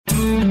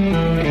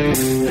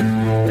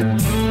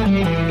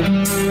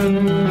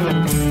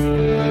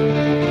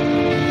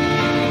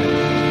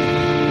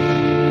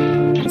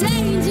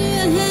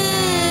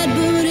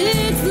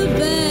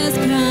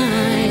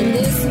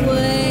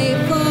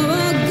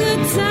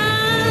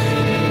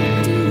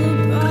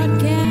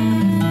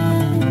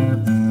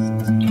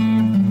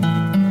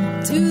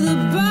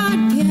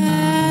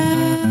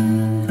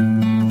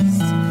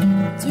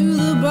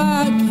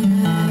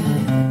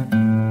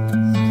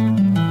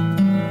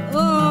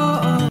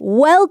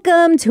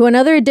Welcome to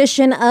another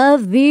edition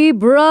of The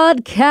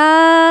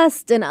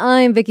Broadcast, and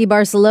I'm Vicky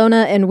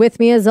Barcelona, and with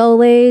me as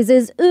always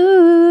is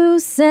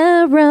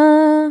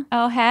Sarah.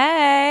 Oh,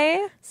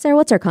 hey. Sarah,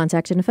 what's our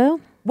contact info?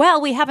 Well,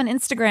 we have an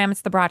Instagram.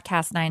 It's The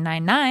Broadcast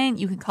 999.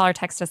 You can call or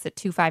text us at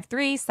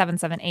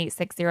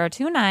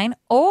 253-778-6029,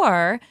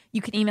 or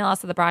you can email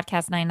us at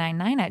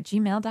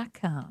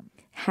thebroadcast999@gmail.com.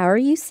 How are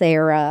you,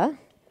 Sarah?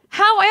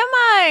 How am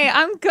I?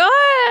 I'm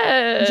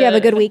good. Did you have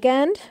a good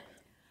weekend?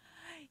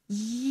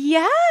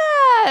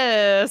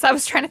 Yes. I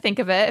was trying to think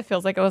of it. It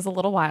feels like it was a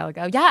little while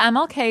ago. Yeah,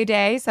 MLK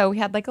Day. So we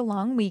had like a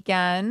long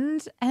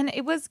weekend and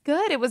it was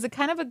good. It was a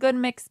kind of a good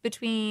mix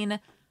between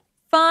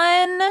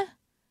fun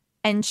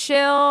and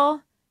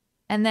chill,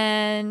 and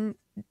then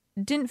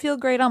didn't feel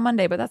great on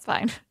Monday, but that's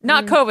fine.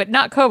 Not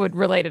COVID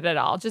related at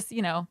all. Just,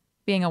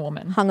 being a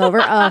woman.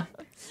 Hungover? I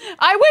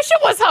wish it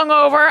was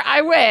hungover.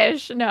 I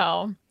wish.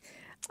 No.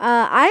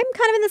 I'm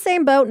kind of in the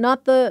same boat.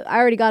 I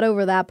already got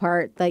over that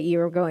part that you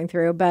were going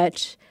through,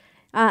 but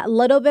a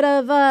little bit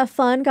of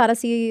fun. Got to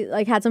see,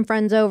 had some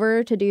friends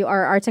over to do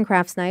our arts and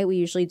crafts night. We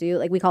usually do,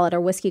 we call it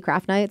our whiskey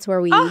craft nights, where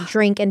we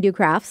drink and do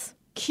crafts.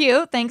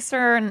 Cute. Thanks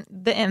for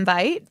the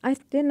invite. I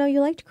didn't know you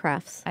liked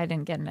crafts. I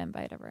didn't get an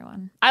invite,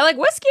 everyone. I like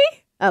whiskey.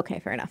 Okay,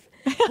 fair enough.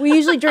 We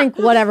usually drink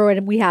whatever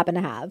we happen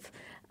to have.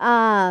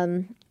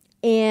 And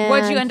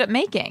what'd you end up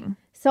making?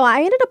 So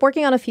I ended up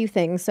working on a few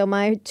things. So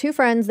my two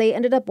friends, they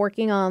ended up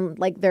working on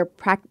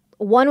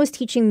one was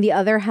teaching the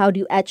other how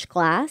to etch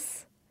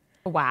glass.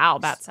 Wow,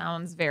 that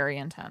sounds very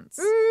intense.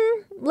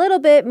 Little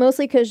bit,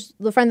 mostly because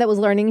the friend that was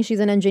learning, she's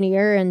an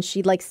engineer and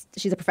she's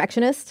a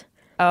perfectionist.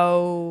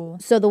 Oh.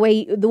 So the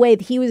way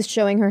he was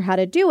showing her how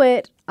to do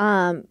it,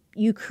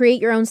 you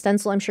create your own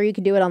stencil. I'm sure you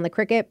could do it on the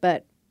Cricut,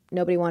 but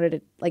nobody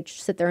wanted to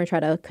sit there and try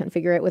to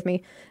configure it with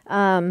me.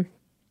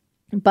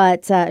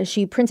 But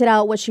she printed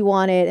out what she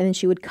wanted, and then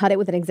she would cut it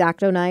with an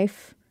X-Acto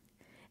knife,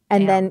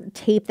 and then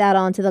tape that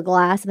onto the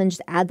glass, and then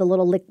just add the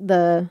little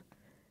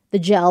the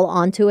gel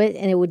onto it,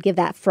 and it would give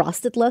that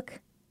frosted look.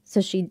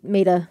 So she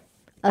made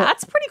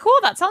That's pretty cool.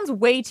 That sounds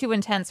way too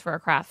intense for a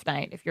craft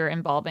night if you're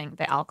involving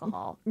the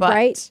alcohol. But.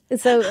 Right?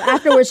 So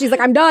afterwards, she's like,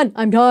 I'm done.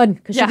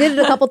 Because she did it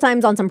a couple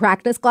times on some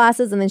practice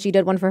glasses, and then she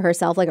did one for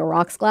herself, like a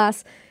rocks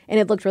glass, and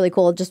it looked really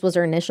cool. It just was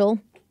her initial.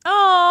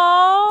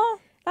 Oh,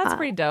 that's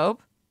pretty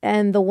dope.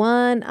 And the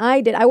one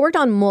I worked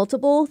on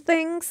multiple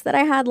things that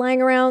I had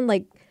lying around.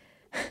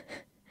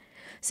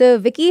 So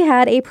Vicky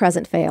had a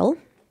present fail.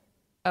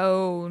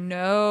 Oh,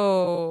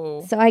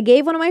 no. So I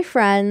gave one of my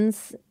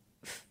friends.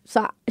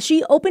 So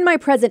she opened my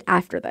present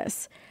after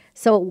this.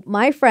 So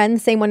my friend, the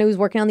same one who was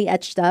working on the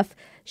etch stuff,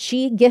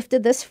 she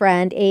gifted this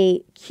friend a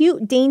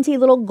cute, dainty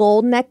little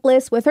gold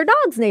necklace with her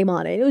dog's name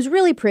on it. It was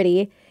really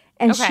pretty.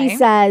 And she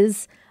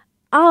says,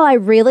 oh, I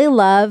really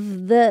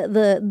love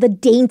the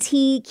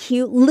dainty,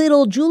 cute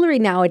little jewelry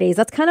nowadays.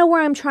 That's kind of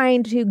where I'm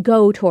trying to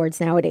go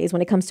towards nowadays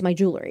when it comes to my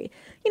jewelry.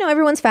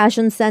 Everyone's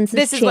fashion sense has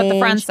changed. This is what the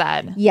friend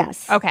said?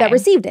 Yes. Okay. That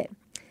received it.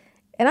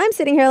 And I'm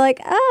sitting here like,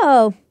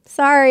 oh,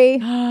 sorry.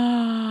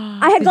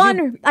 I got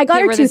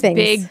her two things.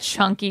 Big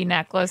chunky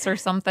necklace or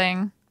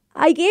something.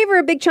 I gave her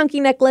a big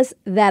chunky necklace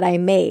that I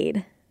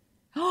made.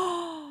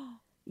 Yeah.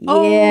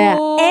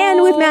 Oh.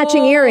 And with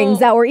matching earrings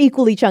that were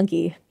equally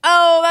chunky.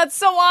 Oh, that's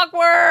so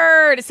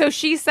awkward. So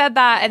she said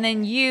that, and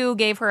then you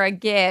gave her a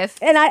gift.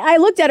 And I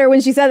looked at her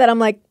when she said that. I'm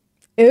like,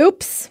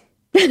 oops.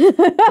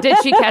 Did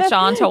she catch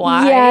on to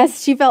why?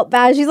 Yes, she felt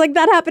bad. She's like,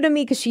 that happened to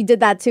me because she did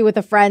that too with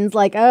a friend.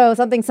 Like, oh,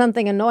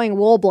 something annoying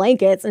wool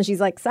blankets. And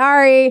she's like,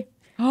 sorry.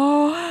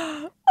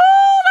 Oh,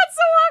 that's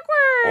so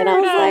awkward. And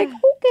I was like,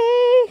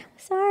 okay,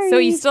 sorry. So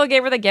you still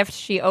gave her the gift.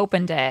 She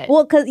opened it.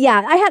 Well, because,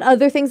 I had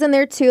other things in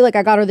there too. I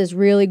got her this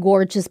really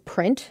gorgeous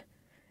print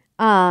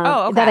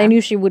that I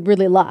knew she would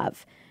really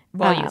love.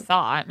 Well, you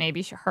thought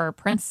maybe her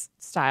print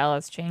style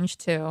has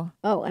changed too.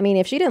 Oh, I mean,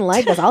 if she didn't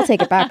like this, I'll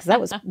take it back because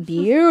that was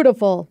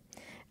beautiful.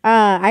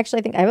 Actually,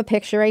 I think I have a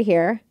picture right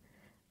here.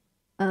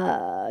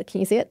 Can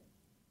you see it?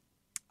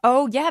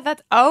 Oh, yeah, and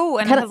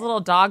it has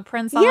little dog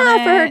prints on it.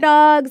 Yeah, for her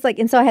dogs.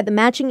 And so I had the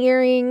matching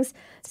earrings.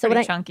 It's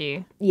pretty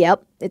chunky.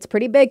 Yep, it's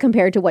pretty big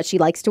compared to what she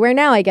likes to wear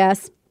now, I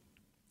guess.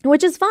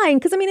 Which is fine,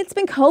 because, it's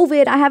been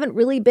COVID. I haven't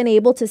really been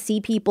able to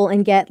see people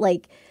and get,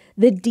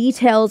 the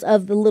details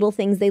of the little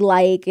things they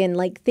like, and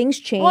things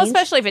change. Well,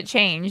 especially if it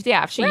changed.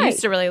 Yeah, if she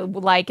used to really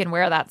like and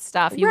wear that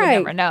stuff, you would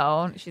never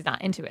know. She's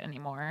not into it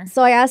anymore.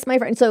 So I asked my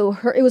friend,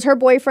 it was her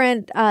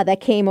boyfriend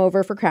that came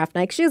over for craft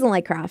night. She doesn't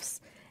like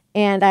crafts.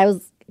 And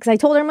because I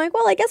told her, I'm like,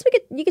 well, I guess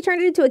you could turn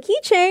it into a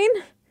keychain.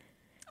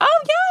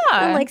 Oh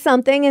yeah. and like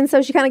something. And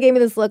so she kind of gave me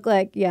this look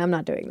like, yeah, I'm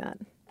not doing that.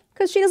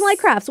 Because she doesn't like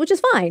crafts, which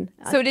is fine.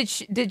 So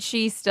did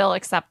she still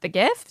accept the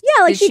gift?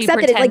 Yeah, like Did she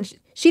accepted it. Like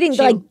she didn't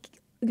like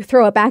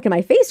throw it back in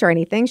my face or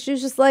anything. She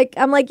was just like,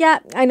 I'm like, yeah,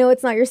 I know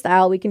it's not your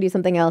style. We can do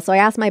something else. So I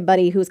asked my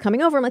buddy who was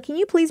coming over, I'm like, can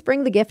you please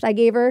bring the gift I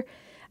gave her?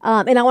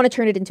 And I want to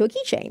turn it into a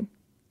keychain.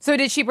 So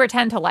did she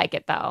pretend to like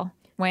it though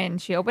when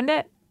she opened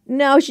it?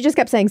 No, she just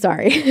kept saying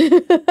sorry.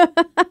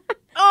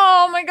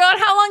 Oh my God,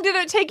 how long did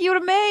it take you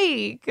to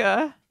make?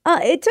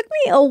 It took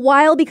me a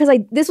while because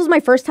this was my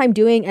first time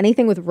doing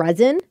anything with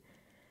resin.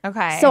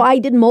 Okay. So I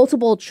did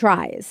multiple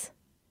tries.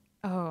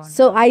 Oh.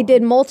 So I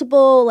did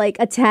multiple like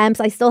attempts.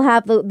 I still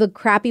have the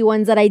crappy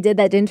ones that I did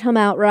that didn't come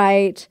out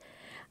right.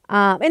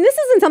 And this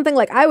isn't something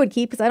like I would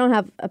keep because I don't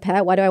have a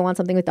pet. Why do I want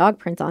something with dog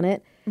prints on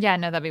it? Yeah,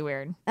 no, that'd be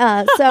weird.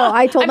 So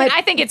I told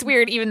I think it's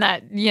weird even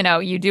that,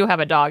 you do have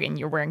a dog and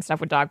you're wearing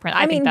stuff with dog print.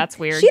 I think that's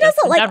weird. She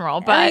doesn't in like,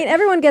 general, but I mean,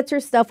 everyone gets her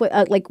stuff with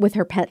like with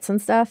her pets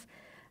and stuff.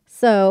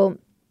 So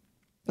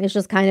it's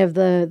just kind of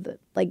the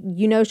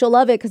she'll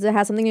love it because it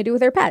has something to do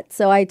with her pet.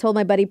 So I told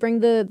my buddy, bring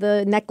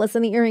the necklace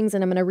and the earrings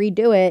and I'm going to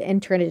redo it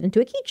and turn it into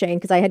a keychain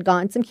because I had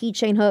gotten some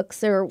keychain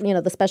hooks or,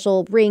 the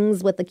special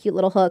rings with the cute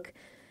little hook.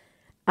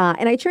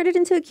 And I turned it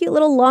into a cute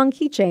little long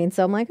keychain.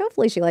 So I'm like,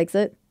 hopefully she likes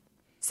it.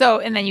 So,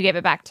 and then you gave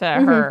it back to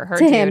her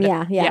to dude. him,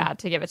 yeah.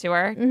 To give it to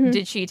her. Mm-hmm.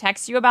 Did she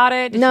text you about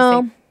it?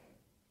 No.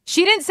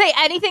 She didn't say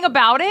anything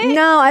about it?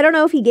 No, I don't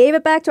know if he gave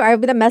it back to her. I'm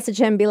going to message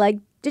him and be like,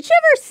 did you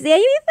ever say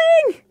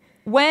anything?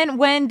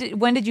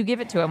 When did you give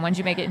it to him? When did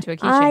you make it into a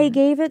keychain? I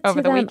gave it over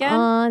to the them weekend?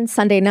 On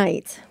Sunday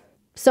night.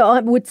 So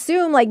I would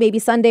assume like maybe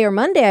Sunday or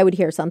Monday I would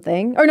hear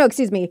something. Or no,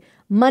 excuse me,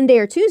 Monday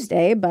or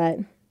Tuesday, but...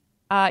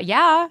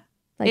 Yeah.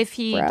 Like, if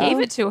he gave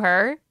it to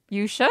her,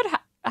 you should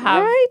have...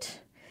 Right?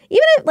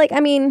 Even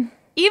if,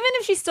 even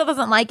if she still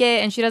doesn't like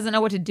it and she doesn't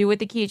know what to do with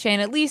the keychain,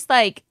 at least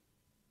like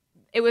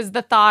it was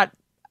the thought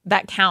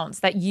that counts,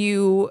 that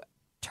you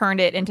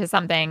turned it into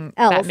something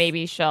that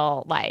maybe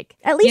she'll like.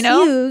 At least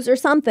use or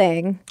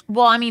something.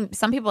 Well, I mean,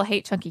 some people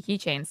hate chunky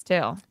keychains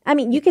too. I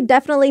mean, you could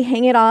definitely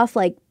hang it off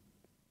like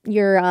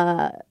your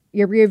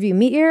rear view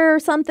mirror or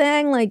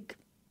something. Like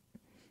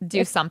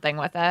do something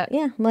with it.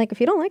 Yeah, like if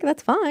you don't like it,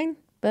 that's fine.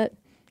 But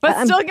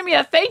still give me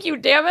a thank you,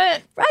 damn it. I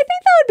think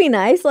that would be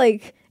nice.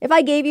 Like if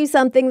I gave you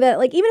something that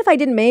like even if I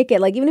didn't make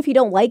it, like even if you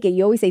don't like it,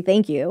 you always say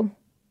thank you.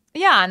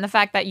 Yeah, and the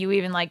fact that you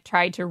even like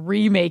tried to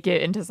remake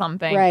it into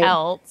something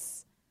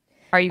else.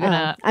 Are you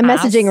gonna? I'm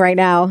messaging right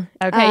now.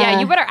 Okay, yeah,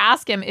 you better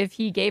ask him if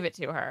he gave it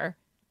to her,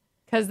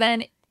 because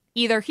then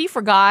either he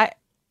forgot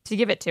to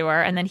give it to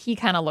her, and then he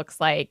kind of looks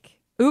like,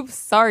 "Oops,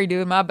 sorry,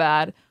 dude, my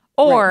bad,"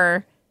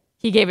 or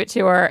he gave it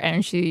to her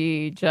and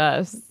she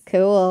just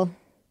cool.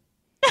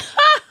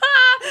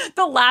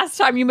 The last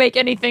time you make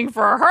anything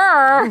for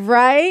her,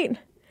 right?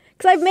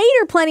 Because I've made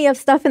her plenty of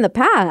stuff in the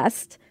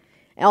past,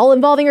 all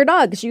involving her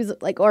dog. She was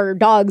like, or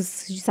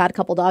dogs. She's had a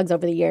couple dogs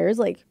over the years,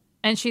 like.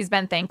 And she's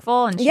been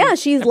thankful. And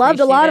she's loved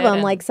a lot of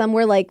them. Like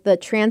somewhere like the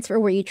transfer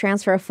where you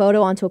transfer a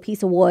photo onto a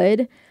piece of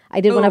wood.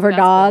 I did one of her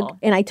dog, cool.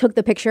 And I took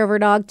the picture of her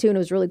dog too, and it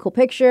was a really cool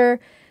picture.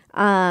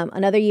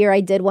 Another year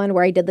I did one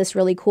where I did this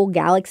really cool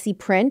galaxy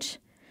print,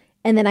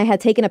 and then I had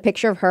taken a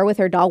picture of her with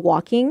her dog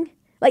walking.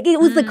 Like it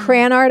was the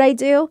crayon art I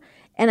do.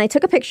 And I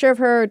took a picture of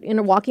her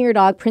walking her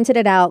dog, printed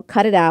it out,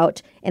 cut it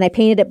out, and I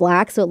painted it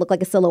black so it looked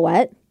like a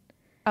silhouette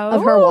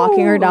of her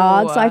walking her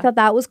dog. So I thought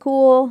that was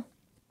cool.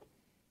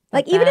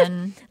 Like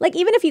even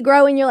if you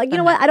grow and you're like, you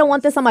know what, I don't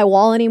want this on my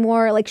wall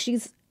anymore. Like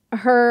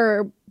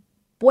her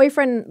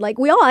boyfriend, like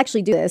we all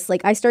actually do this.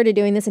 Like I started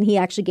doing this and he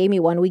actually gave me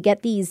one. We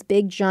get these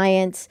big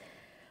giant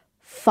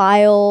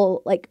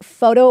file like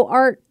photo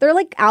art. They're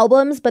like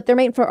albums, but they're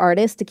made for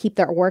artists to keep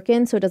their work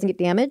in so it doesn't get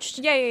damaged.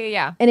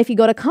 Yeah. And if you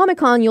go to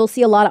Comic-Con, you'll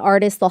see a lot of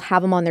artists. They'll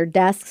have them on their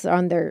desks or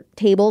on their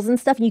tables and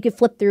stuff, and you can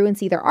flip through and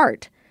see their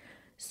art.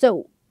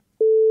 So,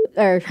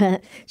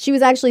 she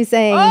was actually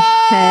saying,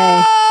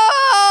 "Hey."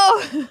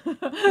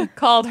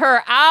 Called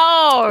her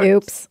out.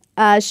 Oops.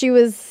 She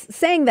was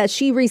saying that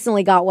she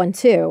recently got one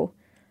too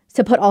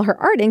to put all her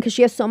art in because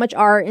she has so much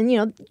art.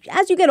 And,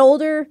 as you get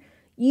older,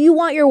 you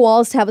want your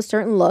walls to have a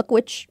certain look,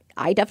 which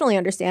I definitely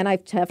understand.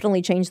 I've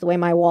definitely changed the way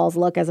my walls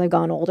look as I've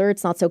gone older.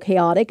 It's not so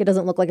chaotic. It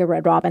doesn't look like a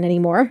Red Robin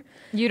anymore.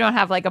 You don't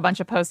have like a bunch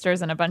of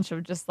posters and a bunch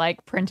of just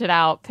like printed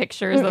out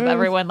pictures of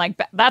everyone.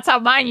 Like that's how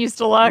mine used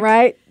to look.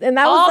 Right. And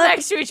that all was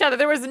next to each other.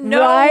 There was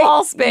no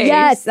wall space.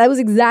 Yes, that was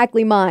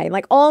exactly mine.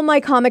 Like all my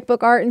comic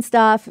book art and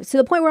stuff to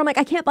the point where I'm like,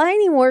 I can't buy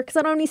anymore because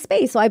I don't have any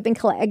space. So I've been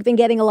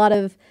getting a lot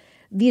of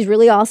these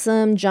really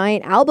awesome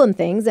giant album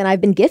things, and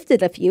I've been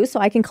gifted a few so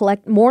I can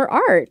collect more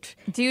art.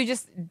 Do you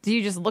just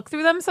look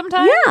through them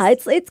sometimes? Yeah,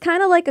 it's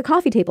kind of like a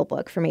coffee table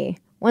book for me.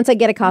 Once I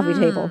get a coffee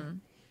table,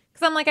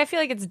 because I'm like, I feel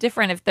like it's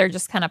different if they're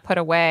just kind of put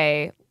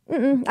away.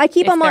 I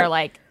keep them. They're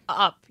like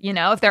up,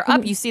 if they're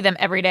up, you see them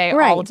every day,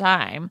 all the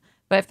time.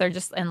 But if they're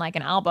just in like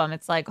an album,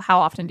 it's like, how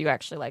often do you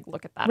actually like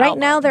look at that? Right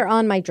now, they're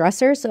on my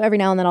dresser, so every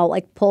now and then I'll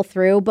like pull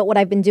through. But what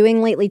I've been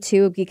doing lately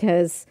too,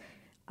 because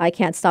I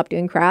can't stop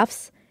doing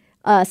crafts.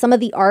 Some of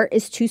the art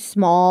is too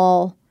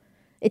small.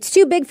 It's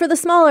too big for the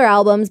smaller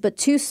albums, but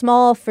too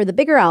small for the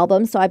bigger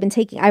albums. So I've been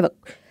taking, I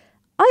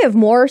have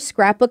more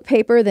scrapbook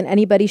paper than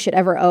anybody should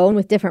ever own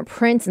with different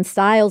prints and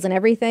styles and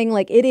everything.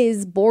 Like it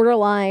is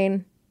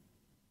borderline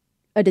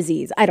a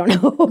disease. I don't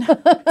know.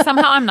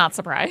 Somehow I'm not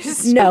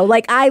surprised. No,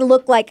 like I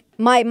look like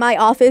my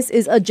office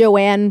is a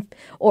Joanne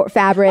or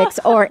Fabrics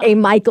or a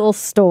Michaels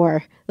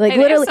store. Like Hey,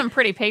 literally, there's some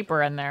pretty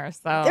paper in there.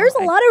 So there's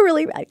a lot of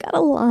I got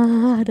a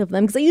lot of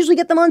them because I usually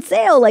get them on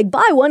sale. Like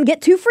buy one,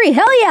 get two free.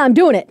 Hell yeah, I'm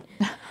doing it.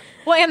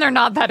 Well, and they're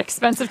not that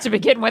expensive to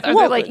begin with. Are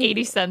Well, they like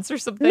 80 cents or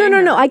something?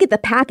 No. I get the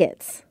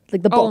packets,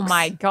 like the books. Oh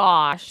my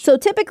gosh. So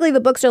typically the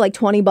books are like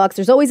 $20.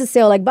 There's always a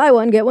sale, like buy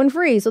one, get one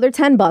free. So they're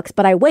 $10,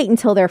 but I wait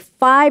until they're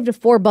 $5 to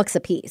 $4 a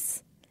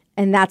piece.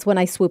 And that's when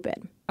I swoop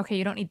in. Okay,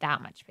 you don't need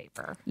that much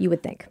paper. You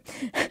would think.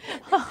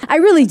 I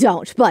really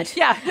don't, but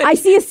Yeah. I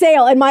see a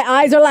sale and my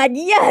eyes are like,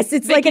 yes,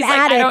 it's like an Vicky's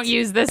addict. I don't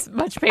use this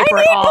much paper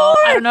need at all.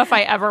 more. I don't know if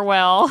I ever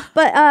will.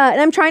 But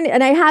and I'm trying to,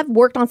 and I have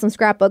worked on some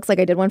scrapbooks, like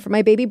I did one for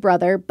my baby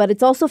brother. But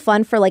it's also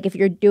fun for like if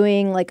you're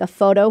doing like a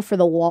photo for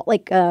the wall,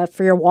 like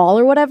for your wall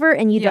or whatever,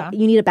 and you Yeah.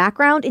 you need a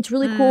background. It's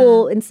really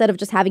cool instead of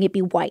just having it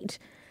be white.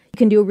 You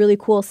can do really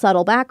cool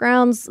subtle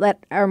backgrounds that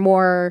are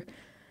more,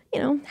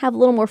 have a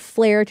little more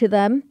flair to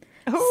them.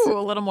 Ooh,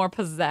 a little more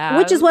pizzazz.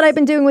 Which is what I've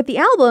been doing with the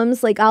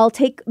albums. Like I'll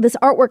take this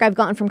artwork I've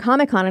gotten from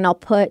Comic-Con and I'll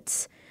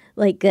put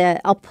like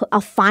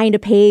I'll find a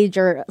page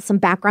or some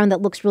background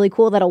that looks really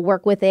cool that'll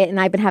work with it, and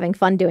I've been having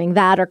fun doing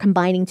that or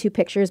combining two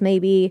pictures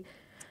maybe.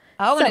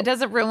 Oh, and it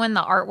doesn't ruin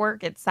the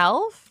artwork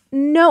itself?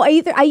 No,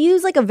 I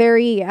use like a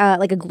very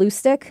like a glue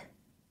stick.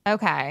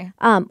 Okay.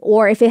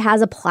 Or if it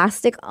has a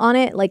plastic on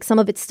it, like some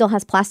of it still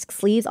has plastic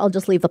sleeves, I'll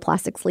just leave the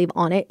plastic sleeve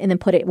on it and then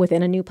put it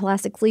within a new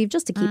plastic sleeve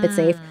just to keep it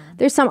safe.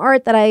 There's some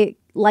art that I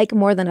like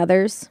more than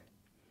others.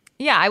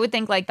 Yeah, I would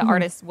think like the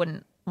artist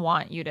wouldn't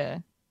want you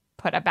to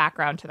put a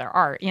background to their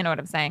art. You know what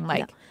I'm saying?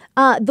 Like,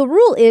 The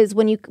rule is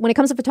when it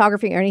comes to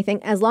photography or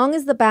anything, as long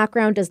as the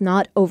background does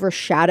not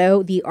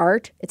overshadow the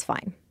art, it's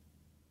fine.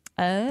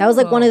 That was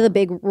like one of the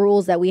big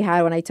rules that we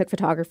had when I took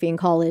photography in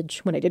college,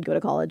 when I did go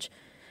to college,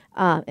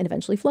 and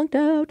eventually flunked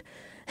out.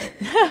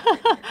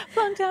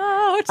 Flunked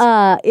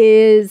out.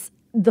 Is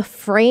the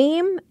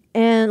frame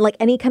and like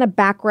any kind of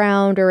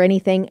background or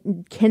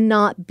anything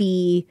cannot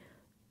be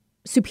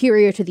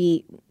superior to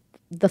the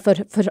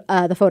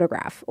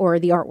photograph or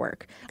the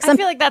artwork. I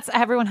feel like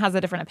everyone has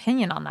a different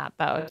opinion on that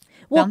though,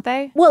 don't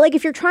they? Well, like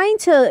if you're trying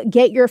to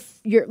get your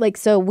like,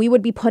 so we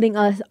would be putting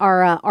our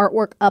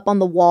artwork up on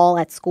the wall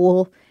at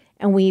school,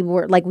 and we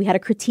were like, we had to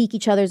critique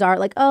each other's art,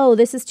 like, oh,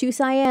 this is too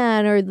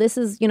cyan, or this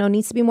is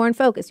needs to be more in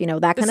focus,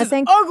 that kind of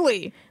thing.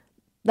 Ugly.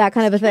 That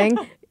kind of a thing.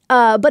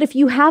 But if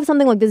you have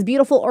something like this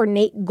beautiful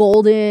ornate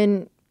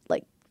golden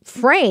like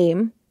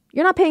frame,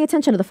 you're not paying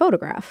attention to the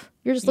photograph.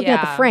 You're just looking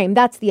at the Yeah. frame.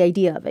 That's the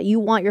idea of it. You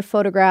want your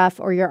photograph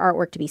or your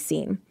artwork to be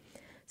seen.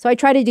 So I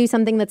try to do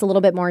something that's a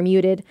little bit more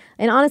muted.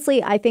 And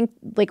honestly, I think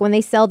like when they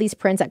sell these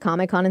prints at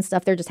Comic-Con and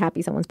stuff, they're just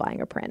happy someone's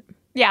buying a print.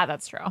 Yeah,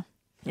 that's true.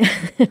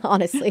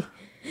 Honestly.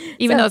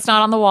 Even though it's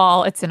not on the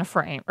wall, it's in a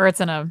frame or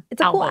it's in a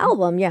It's a cool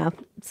album, yeah.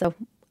 So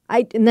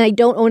and then I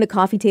don't own a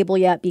coffee table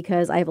yet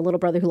because I have a little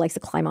brother who likes to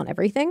climb on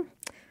everything.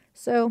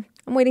 So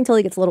I'm waiting till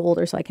he gets a little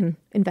older so I can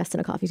invest in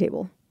a coffee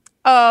table.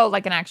 Oh,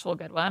 like an actual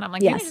good one. I'm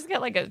like, Yes. you can just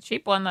get like a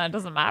cheap one that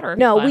doesn't matter. If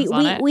No, he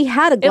climbs on it. we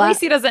had a At glass.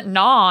 least he doesn't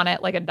gnaw on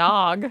it like a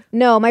dog.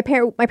 No, my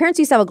parents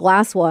used to have a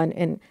glass one,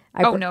 and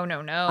Oh no.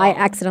 I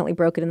accidentally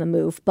broke it in the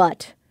move,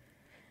 but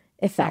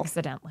it fell.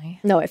 Accidentally.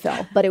 No, it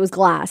fell, but it was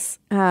glass.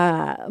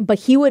 But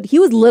he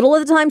was little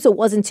at the time, so it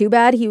wasn't too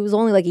bad. He was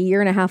only like a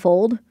year and a half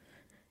old,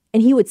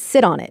 and he would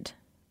sit on it.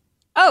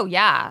 Oh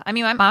yeah. I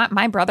mean,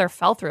 my brother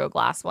fell through a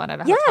glass one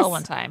at a Yes. hotel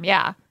one time.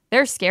 Yeah.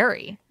 They're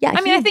scary. Yeah,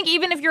 I mean, I think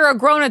even if you're a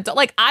grown adult,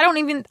 like I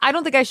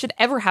don't think I should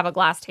ever have a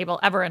glass table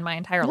ever in my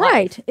entire life.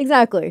 Right,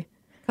 exactly.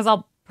 Because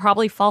I'll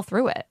probably fall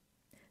through it.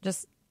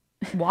 Just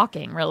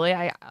walking, really.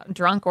 I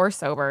drunk or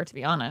sober, to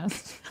be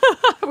honest.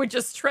 I would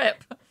just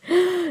trip.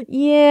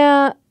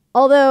 Yeah,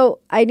 although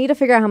I need to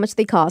figure out how much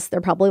they cost.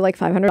 They're probably like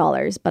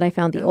 $500, but I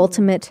found the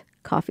ultimate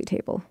coffee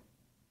table.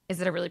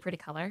 Is it a really pretty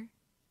color?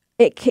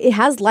 It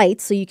has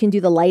lights, so you can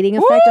do the lighting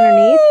effect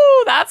underneath.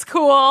 Ooh, that's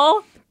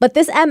cool. But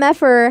this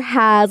MFer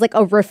has like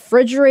a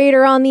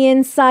refrigerator on the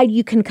inside.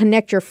 You can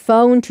connect your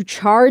phone to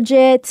charge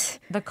it.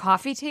 The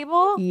coffee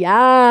table?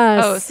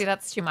 Yes. Oh, see,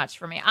 that's too much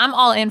for me. I'm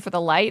all in for the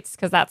lights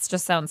because that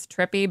just sounds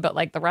trippy, but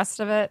like the rest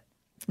of it,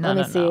 no. Let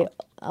me see. No.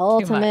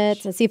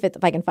 Ultimate. Let's see if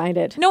I can find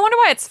it. No wonder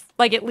why it's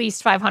like at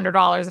least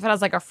 $500 if it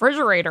has like a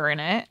refrigerator in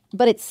it.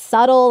 But it's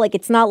subtle. Like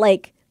it's not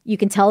like you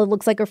can tell it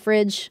looks like a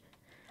fridge.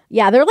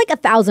 Yeah, they're like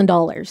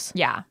 $1,000.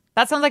 Yeah.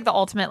 That sounds like the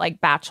ultimate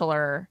like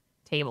bachelor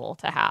table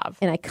to have.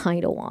 And I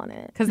kind of want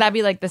it. Because that'd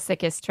be like the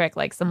sickest trick.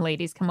 Like some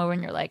ladies come over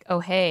and you're like, oh,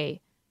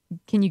 hey,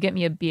 can you get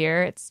me a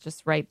beer? It's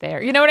just right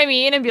there. You know what I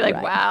mean? And be like,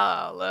 Right.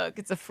 wow, look,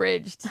 it's a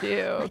fridge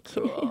too. It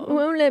Cool.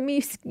 won't let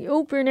me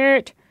open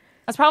it.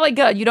 That's probably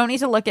good. You don't need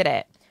to look at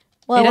it.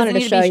 Well, It I wanted to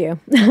doesn't show need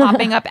you.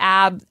 Popping up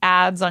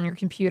ads on your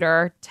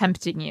computer,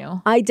 tempting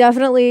you. I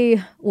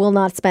definitely will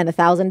not spend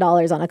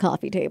 $1,000 on a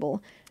coffee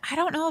table. I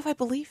don't know if I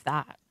believe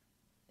that.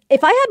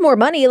 if I had more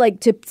money,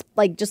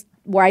 just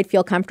where I'd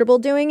feel comfortable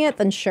doing it,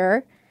 then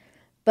sure.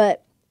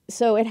 But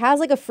so it has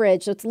like a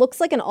fridge. So it looks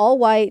like an all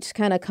white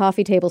kind of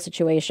coffee table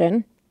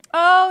situation.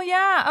 Oh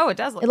yeah. Oh, it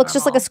does look. It looks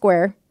just like a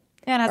square.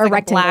 Yeah, it has or like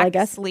rectangle, a black, I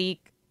guess.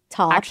 sleek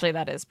top. Actually,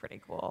 that is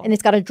pretty cool. And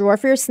it's got a drawer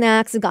for your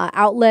snacks. It's got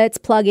outlets,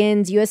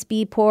 plugins,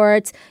 USB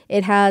ports.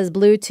 It has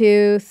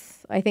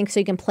Bluetooth, I think, so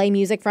you can play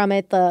music from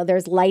it.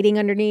 There's lighting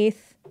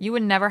underneath. You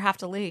would never have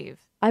to leave.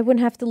 I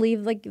wouldn't have to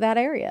leave like that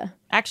area.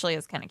 Actually,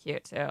 it's kind of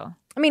cute too.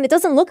 I mean, it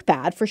doesn't look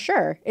bad for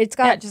sure. It's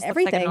got it just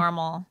everything. looks like a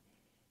normal.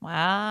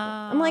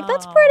 Wow. I'm like,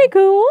 that's pretty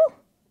cool.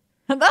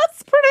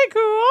 That's pretty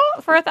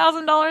cool for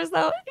 $1,000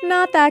 though.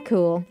 Not that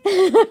cool.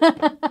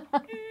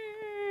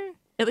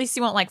 At least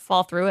you won't like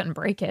fall through it and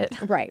break it.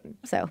 Right.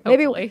 So Hopefully.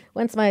 maybe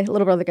once my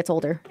little brother gets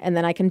older, and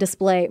then I can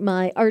display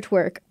my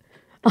artwork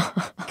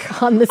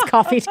on this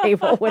coffee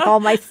table with all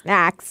my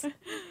snacks.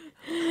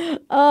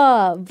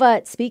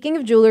 But speaking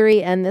of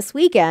jewelry, and this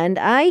weekend,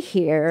 I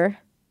hear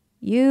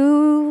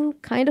you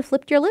kind of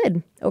flipped your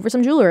lid over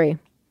some jewelry.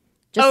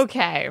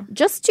 Okay.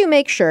 Just to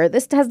make sure,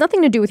 this has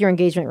nothing to do with your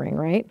engagement ring,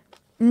 right?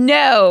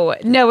 No,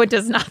 it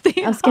does not.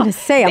 I was going to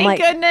say, I'm Thank like,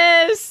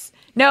 goodness.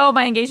 No,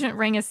 my engagement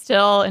ring is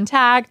still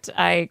intact.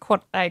 I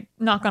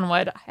knock on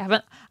wood.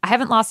 I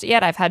haven't lost it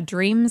yet. I've had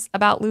dreams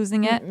about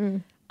losing it.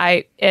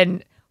 I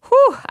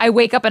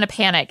wake up in a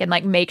panic and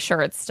like make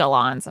sure it's still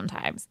on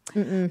sometimes.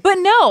 But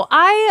no,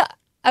 I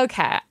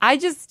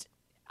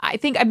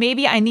think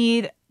maybe I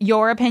need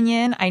your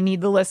opinion. I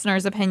need the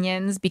listeners'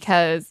 opinions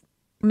because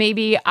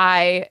maybe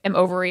I am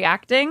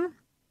overreacting.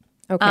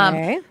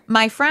 okay.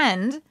 My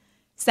friend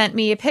sent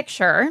me a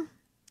picture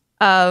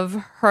of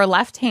her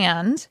left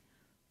hand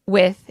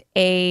with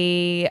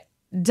a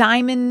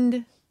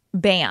diamond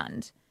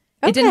band.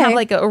 It didn't have Okay.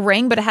 like a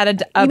ring, but it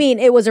had a You mean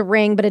it was a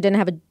ring, but it didn't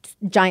have a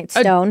giant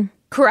stone?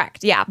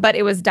 correct, yeah, but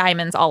it was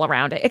diamonds all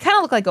around it. It kind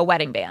of looked like a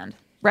wedding band,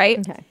 right?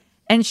 Okay.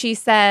 And she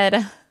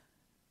said,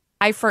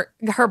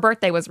 her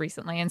birthday was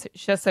recently, and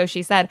so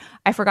she said,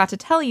 I forgot to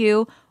tell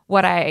you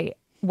what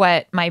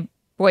my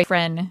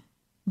boyfriend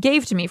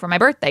gave to me for my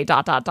birthday, ...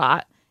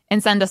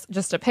 and send us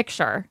just a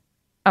picture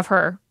of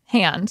her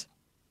hand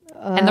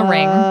and the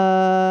ring.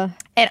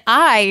 And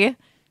I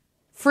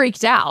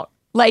freaked out.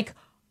 Like,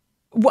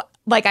 what?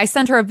 Like, I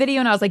sent her a video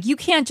and I was like, you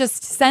can't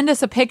just send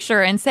us a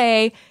picture and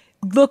say,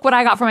 look what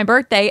I got for my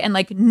birthday, and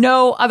like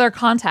no other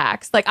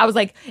contacts. Like, I was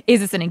like, is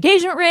this an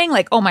engagement ring?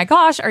 Like, oh my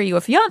gosh, are you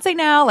a fiance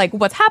now? Like,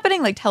 what's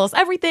happening? Like, tell us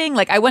everything.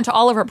 Like, I went to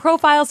all of her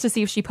profiles to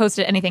see if she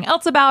posted anything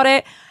else about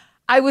it.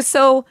 I was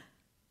so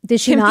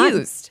Did she not?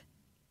 confused.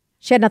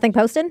 She had nothing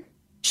posted?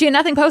 She had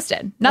nothing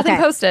posted. Nothing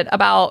Okay. posted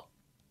about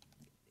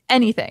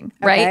anything,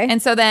 right? Okay.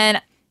 And so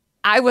then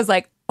I was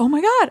like, oh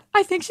my God,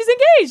 I think she's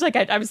engaged. Like,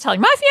 I was telling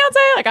my fiance,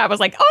 like, I was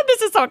like, oh,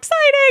 this is so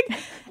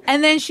exciting.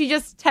 And then she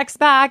just texts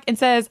back and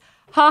says,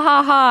 ha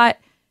ha ha.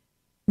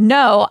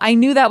 No, I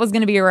knew that was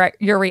going to be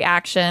your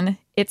reaction.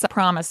 It's a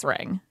promise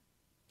ring.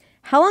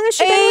 How long has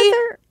she been with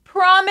her?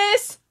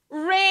 Promise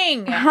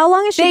ring. How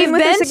long has she been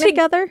with her significant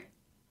other?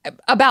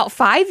 About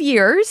 5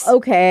 years.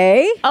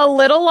 Okay. A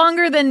little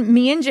longer than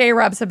me and J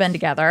Rubs have been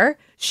together.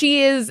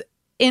 She's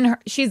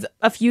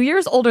a few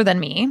years older than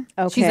me.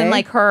 She's in Okay.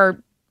 like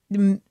her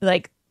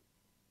like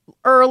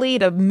early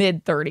to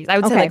mid 30s. I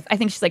would say Okay. like I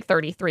think she's like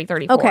 33,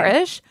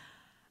 34-ish.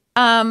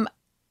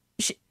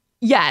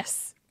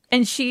 Yes.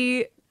 And If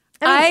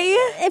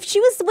she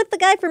was with the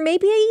guy for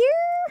maybe a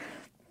year,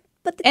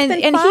 but it's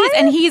been and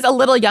 5? he's a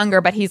little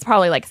younger, but he's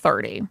probably like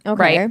 30,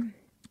 Okay. right?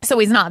 So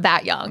he's not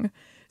that young.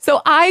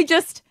 So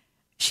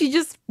she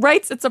just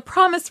writes, it's a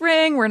promise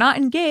ring. We're not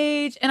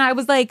engaged. And I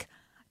was like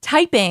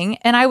typing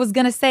and I was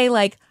going to say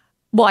like,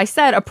 well, I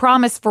said a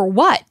promise for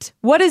what?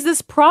 What is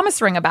this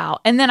promise ring about?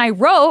 And then I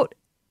wrote,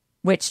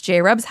 which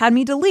J Rubs had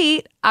me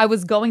delete. I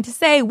was going to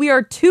say, we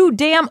are too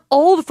damn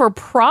old for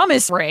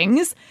promise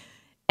rings.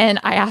 And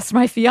I asked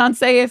my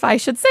fiance if I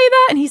should say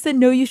that. And he said,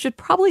 no, you should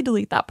probably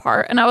delete that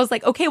part. And I was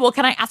like, okay, well,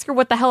 can I ask her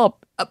what the hell?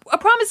 A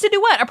promise to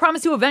do what? A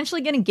promise to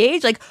eventually get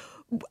engaged? Like,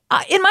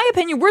 in my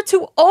opinion, we're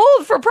too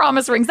old for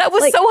promise rings. That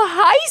was Like- so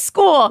high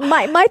school.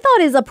 My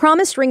thought is a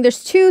promise ring.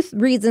 There's two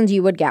reasons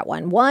you would get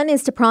one. One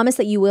is to promise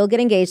that you will get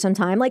engaged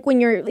sometime, like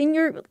when you're in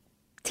your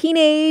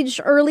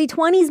teenage, early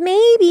 20s,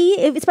 maybe,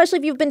 especially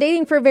if you've been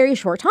dating for a very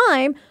short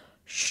time.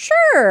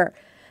 Sure.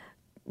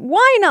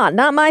 Why not?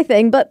 Not my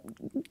thing, but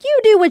you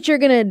do what you're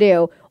going to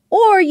do.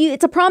 Or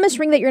it's a promise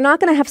ring that you're not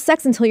going to have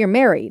sex until you're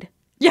married.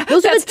 Yeah,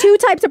 Those are the two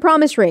types of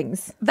promise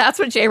rings. that's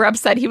what J Rub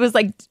said. He was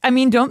like, I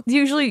mean, don't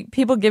usually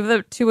people give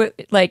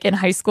it like in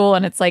high school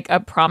and it's like a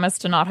promise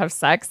to not have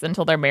sex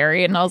until they're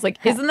married? And I was like,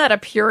 isn't that a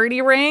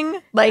purity ring?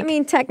 Like, I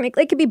mean,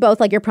 technically, it could be both,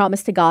 like your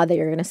promise to God that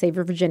you're going to save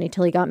your virginity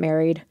till you got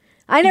married.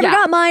 I never Yeah.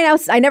 got mine.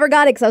 I never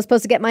got it because I was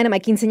supposed to get mine at my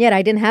quinceañera.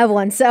 I didn't have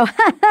one. So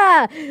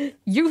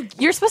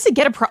you're supposed to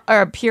get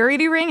a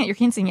purity ring at your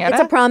quinceañera? it's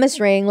a promise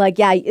ring. Like,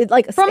 yeah,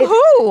 From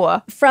who?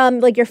 From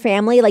like your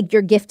family, like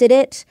you're gifted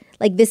it.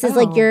 Like this is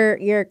like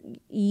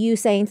you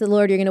saying to the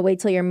Lord, you're going to wait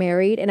till you're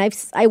married. And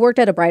I worked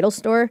at a bridal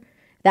store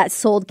that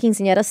sold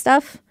quinceañera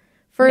stuff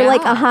for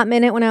like Yeah. a hot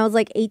minute when I was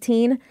like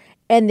 18.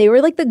 and they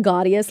were like the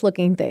gaudiest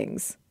looking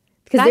things.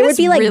 Because That they would is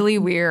be like really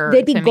weird.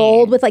 They'd be to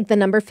gold me. with like the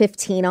number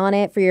 15 on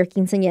it for your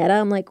quinceañera.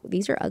 I'm like,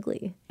 these are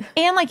ugly.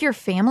 And like your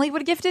family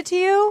would gift it to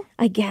you.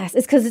 I guess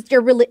it's because it's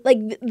your like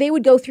they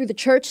would go through the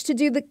church to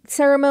do the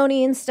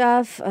ceremony and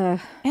stuff. And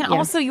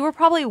also, you were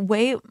probably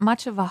way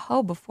much of a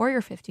hoe before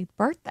your 50th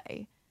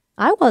birthday.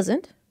 I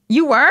wasn't.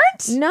 You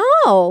weren't? No,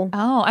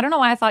 Oh, I don't know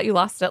why I thought you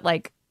lost it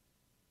like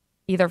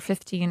either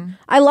 15.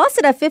 I lost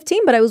it at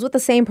 15, but I was with the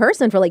same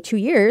person for like 2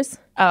 years.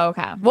 Oh,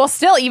 okay. Well,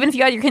 still, even if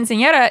you got your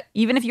quinceañera,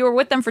 even if you were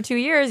with them for 2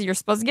 years, you're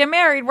supposed to get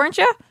married, weren't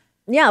you?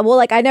 Yeah, well,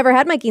 like I never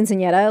had my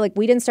quinceañera. Like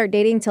we didn't start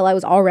dating till I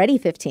was already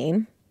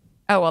 15.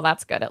 Oh, well,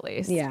 that's good at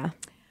least. Yeah,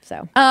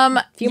 so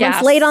A few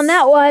months late on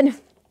that one.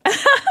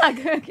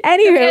 Anywho,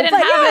 Anywho, but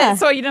yeah.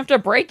 so you don't have to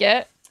break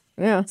it.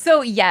 Yeah.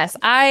 So yes,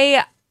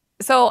 I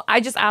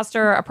just asked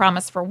her a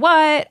promise for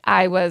what.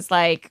 I was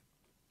like,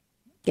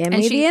 Give And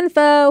me she- the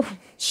info.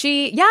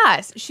 she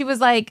was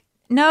like,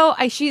 no,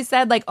 she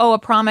said like, oh, a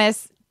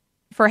promise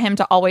for him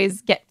to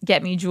always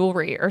get me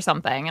jewelry or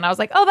something. And I was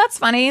like, oh, that's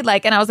funny.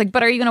 Like, and I was like,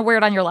 but are you going to wear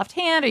it on your left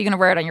hand? Are you going to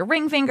wear it on your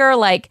ring finger?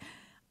 Like,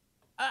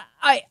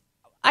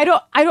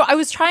 I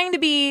was trying to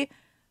be,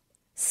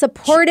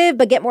 Supportive,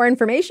 but get more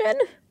information.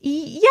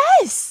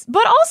 yes,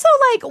 but also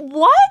like,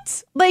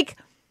 what? Like,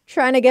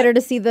 Trying to get her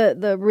to see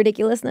the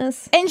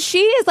ridiculousness. and she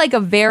is like a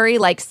very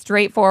like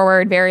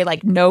straightforward, very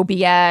like no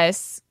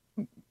BS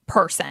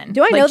person.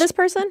 Do I Like, know this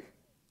person?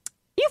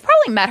 You've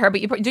probably met her, but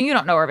you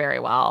don't know her very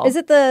well. Is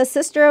it the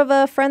sister of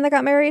a friend that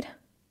got married?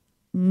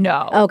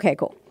 No. Okay,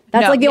 cool.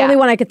 That's No, like the yeah. only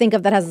one I could think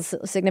of that has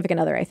a significant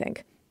other, I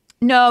think.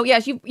 No, yeah,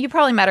 you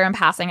probably met her in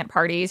passing at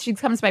parties. She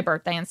comes to my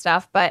birthday and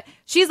stuff, but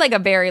she's like a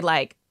very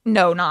like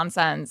no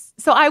nonsense.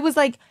 So I was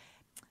like,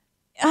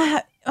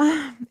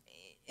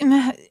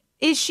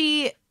 is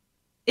she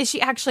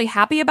actually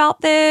happy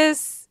about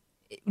this?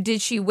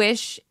 Did she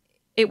wish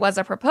it was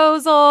a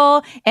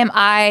proposal? Am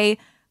I?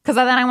 Because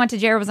then I went to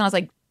Jared and I was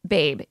like,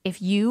 babe,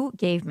 if you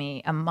gave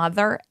me a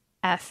mother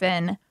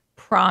effing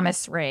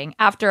promise ring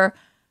after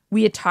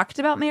we had talked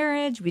about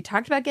marriage, we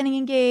talked about getting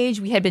engaged,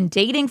 we had been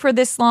dating for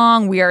this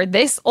long, we are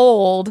this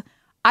old,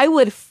 I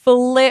would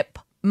flip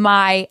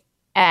my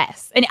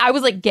S. And I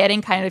was like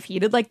getting kind of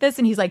heated like this.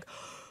 And he's like,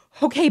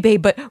 okay,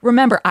 babe, but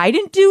remember, I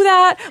didn't do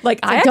that. Like,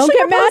 I like, don't actually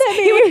get mad proposed-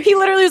 at me. He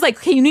literally was like,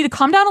 okay, you need to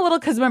calm down a little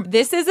because remember,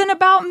 this isn't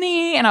about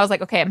me. And I was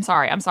like, okay, I'm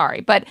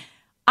sorry. But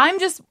I'm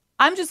just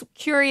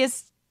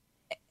curious.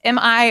 Am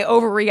I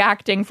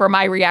overreacting for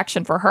my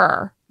reaction for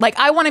her? Like,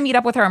 I want to meet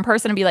up with her in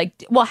person and be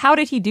like, well, how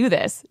did he do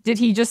this? Did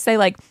he just say,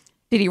 like,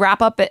 did he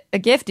wrap up a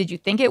gift? Did you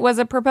think it was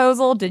a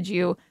proposal? Did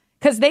you?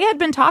 Because they had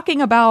been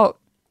talking about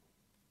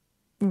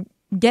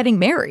getting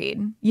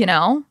married, you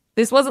know?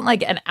 This wasn't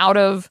like an out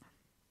of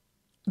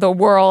the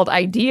world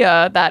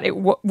idea that it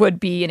would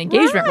be an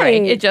engagement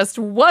ring. Right. It just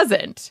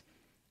wasn't.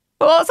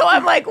 Well, so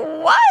I'm like,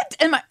 what?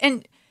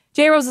 And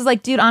J Rose is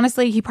like, dude,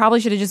 honestly, he probably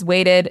should have just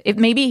waited. If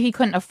maybe he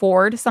couldn't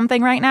afford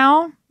something right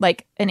now,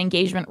 like an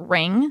engagement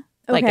ring,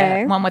 like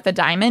Okay. a one with a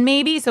diamond,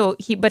 maybe.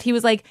 But he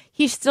was like,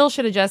 he still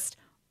should have just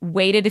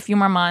waited a few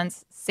more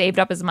months, saved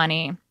up his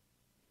money,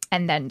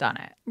 and then done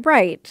it,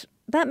 Right.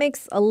 That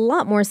makes a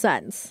lot more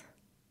sense.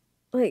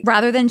 Like,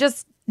 rather than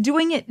just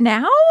doing it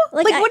now.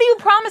 Like, Like, I- what are you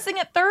promising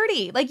at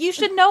 30? Like, you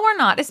should know or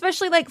not,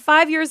 especially like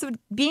 5 years of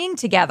being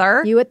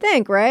together. you would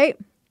think, right?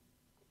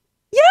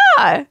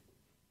 Yeah.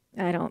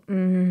 I don't.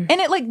 And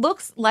it like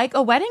looks like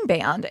a wedding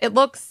band. It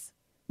looks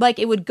like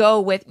it would go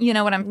with, you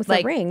know what I'm With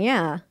like. a ring,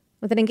 yeah.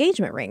 With an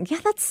engagement ring. Yeah,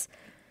 that's.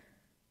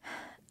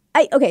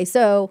 Okay,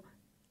 so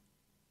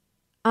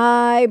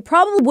I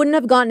probably wouldn't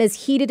have gotten as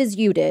heated as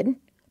you did,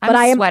 but I'm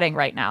I am. sweating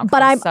right now. 'cause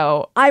but I'm-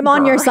 so I'm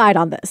on your grr. side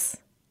on this.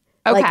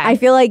 Okay. Like, I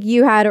feel like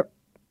you had a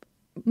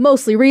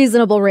mostly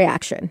reasonable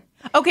reaction.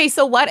 Okay,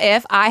 so what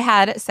if I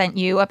had sent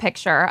you a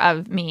picture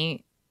of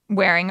me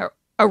wearing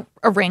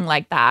a ring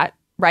like that,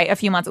 right? A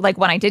few months, like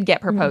when I did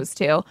get Mm-hmm. proposed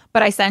to,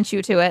 but I sent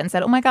you to it and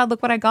said, "Oh my God,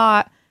 look what I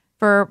got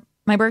for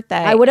my birthday."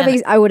 I would have.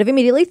 and, I would have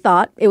immediately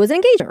thought it was an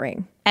engagement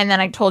ring. and then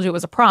I told you it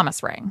was a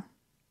promise ring.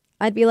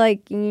 I'd be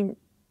like,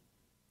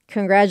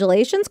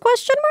 "Congratulations?"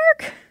 Question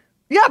mark.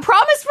 Yeah,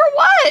 promise for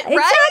what? Right?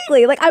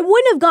 Exactly. Like, I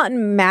wouldn't have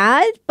gotten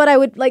mad, but I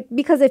would like,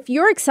 because if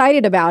you're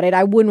excited about it,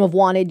 I wouldn't have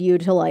wanted you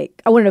to like.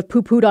 I wouldn't have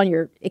poo-pooed on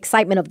your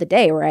excitement of the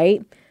day,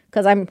 right?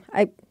 Because I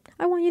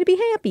want you to be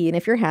happy, and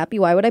if you're happy,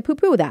 why would I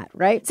poo-poo that,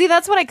 right? See,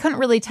 that's what I couldn't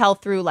really tell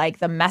through like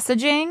the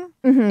messaging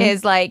Mm-hmm.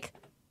 is like,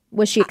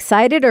 Was she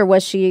excited, or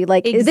was she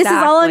like, "This is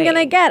all I'm Exactly.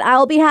 gonna get.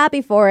 I'll be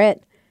happy for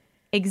it."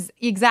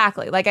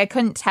 exactly. Like I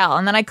couldn't tell.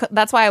 And then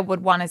that's why I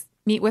would want to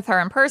meet with her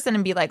in person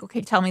and be like, okay,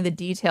 tell me the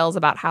details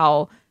about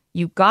how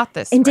you got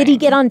this. And did he ring.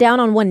 get on down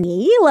on one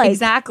knee? Like,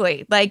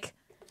 Exactly. Like,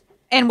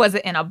 and was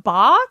it in a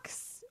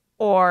box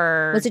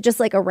or was it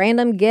just like a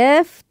random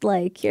gift?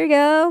 Like, here you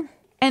go.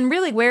 and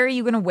really where are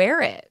you going to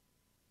wear it?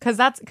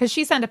 Because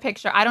she sent a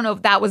picture. I don't know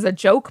if that was a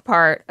joke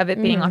part of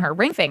it being Mm-hmm. on her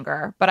ring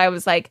finger, but I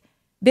was like,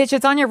 bitch,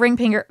 it's on your ring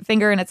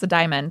finger and it's a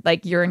diamond.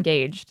 Like you're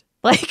engaged.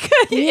 Like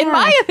Yeah. in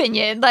my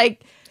opinion,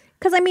 like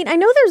Because I mean, I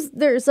know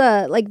there's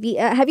like the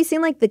have you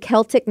seen like the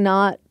Celtic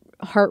knot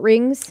heart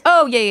rings.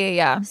 Oh,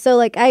 yeah. So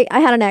like I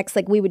had an ex,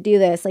 like we would do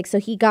this. Like so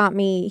he got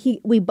me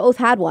we both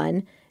had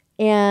one,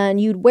 and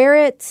you'd wear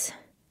it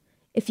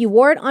if you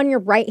wore it on your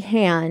right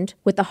hand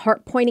with the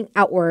heart pointing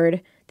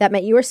outward, that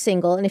meant you were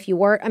single. And if you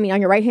wore it, on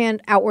your right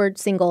hand outward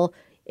single,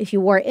 if you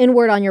wore it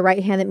inward on your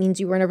right hand, that means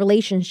you were in a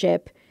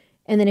relationship.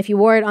 And then if you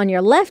wore it on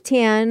your left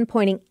hand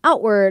pointing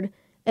outward,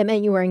 it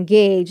meant you were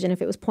engaged. And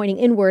if it was pointing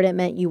inward, it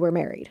meant you were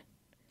married.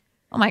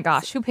 Oh my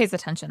gosh, who pays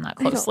attention that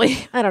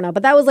closely? I don't know,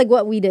 but that was like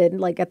what we did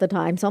like at the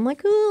time. So I'm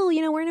like, cool,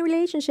 we're in a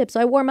relationship. So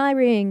I wore my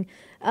ring.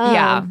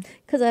 Yeah.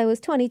 Because I was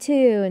 22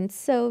 and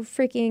so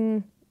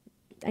freaking,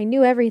 I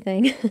knew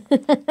everything.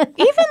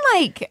 Even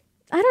like,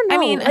 I don't know. I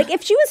mean, like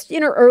if she was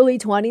in her early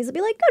 20s, I'd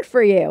be like, good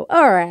for you.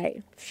 All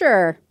right,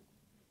 sure.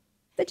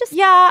 But just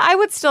yeah, I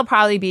would still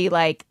probably be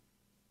like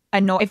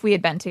annoyed if we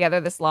had been together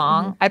this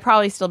long. I'd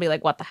probably still be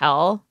like, what the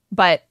hell?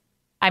 But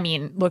I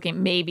mean,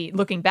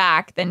 looking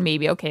back, then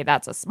maybe, okay,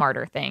 that's a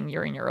smarter thing.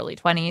 You're in your early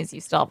 20s.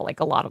 You still have like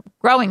a lot of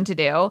growing to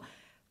do.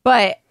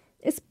 But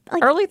it's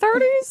like early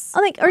 30s?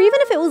 Like, or even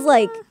if it was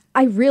like,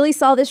 I really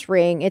saw this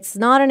ring. It's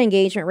not an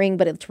engagement ring,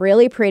 but it's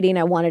really pretty and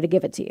I wanted to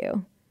give it to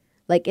you.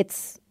 Like,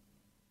 it's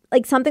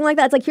like something like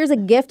that. It's like, here's a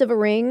gift of a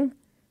ring.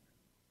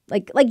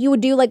 Like you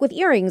would do like with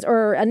earrings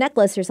or a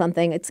necklace or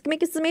something. It's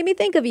made me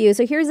think of you.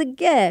 So here's a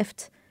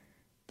gift.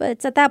 But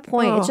it's at that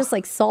point, it's just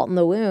like salt in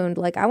the wound.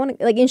 Like I want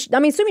to, like,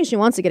 assuming she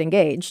wants to get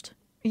engaged.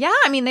 Yeah,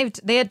 I mean,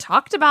 they had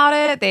talked about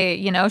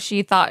it.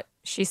 She thought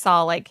she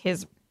saw like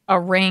a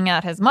ring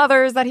at his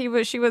mother's that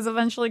she was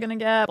eventually going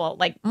to get, well,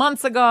 like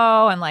months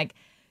ago, and like,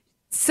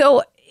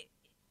 so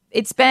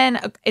it's been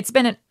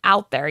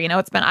out there.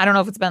 It's been, I don't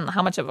know if it's been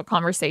how much of a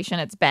conversation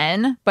it's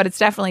been, but it's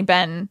definitely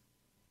been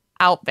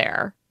out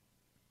there.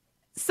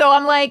 So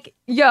I'm like,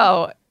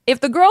 yo,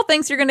 if the girl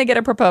thinks you're going to get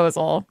a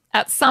proposal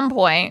at some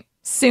point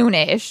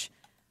soonish,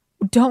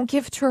 don't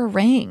gift her a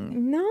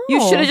ring. No.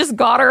 You should have just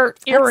got her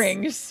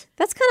earrings.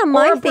 That's kind of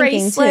my or a thinking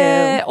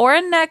bracelet, too. or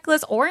a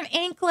necklace, or an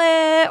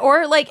anklet,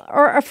 or like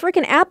or a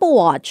freaking Apple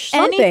Watch.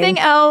 Something. Anything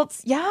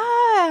else.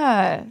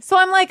 Yeah. So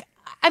I'm like,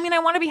 I mean, I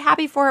want to be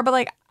happy for her, but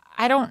like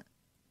I don't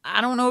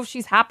know if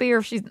she's happy or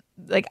if she's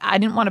like, I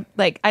didn't want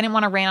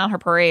to rain on her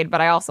parade,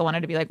 but I also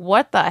wanted to be like,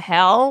 what the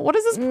hell? What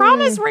is this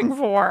promise ring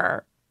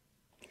for?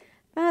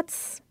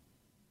 That's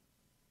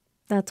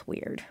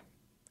weird.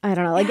 I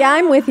don't know. Like, yeah,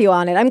 I'm with you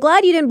on it. I'm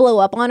glad you didn't blow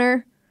up on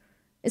her,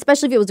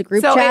 especially if it was a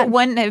group chat. So it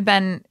wouldn't have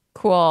been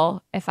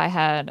cool if I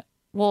had,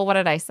 well, what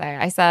did I say?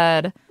 I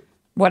said,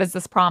 what is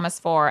this promise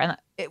for? And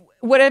it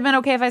would have been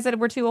okay if I said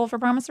we're too old for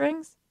promise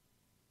rings?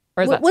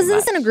 Or is that was too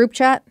this much? in a group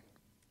chat?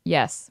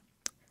 Yes.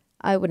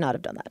 I would not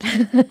have done that.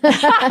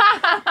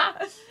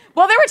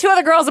 Well, there were two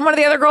other girls, and one of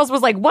the other girls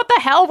was like, what the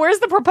hell? Where's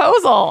the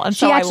proposal? And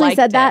she so actually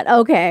said that?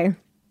 Okay.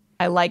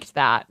 I liked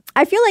that.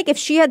 I feel like if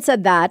she had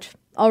said that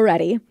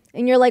already,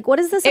 and you're like, what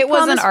is this? It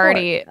wasn't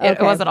already. Okay.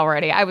 It wasn't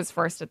already. I was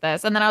first at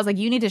this. And then I was like,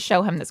 you need to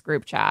show him this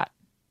group chat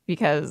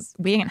because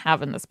we ain't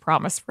having this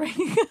promise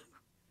ring.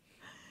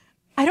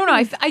 I don't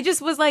know. I just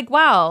was like,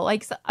 wow.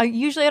 Like,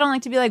 usually I don't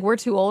like to be like, we're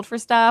too old for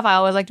stuff. I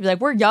always like to be like,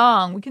 we're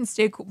young. We can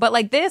stay cool. But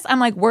like this, I'm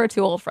like, we're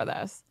too old for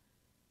this.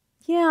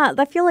 Yeah,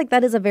 I feel like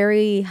that is a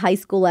very high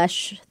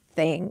school-ish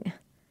thing.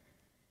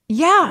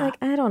 Yeah. Like,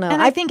 I don't know.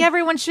 And I think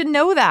everyone should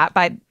know that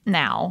by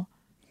now.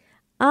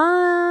 We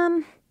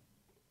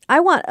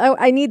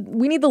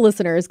need the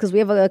listeners because we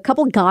have a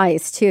couple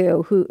guys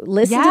too who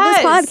listen to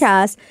this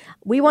podcast.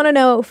 We want to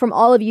know from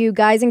all of you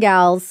guys and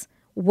gals,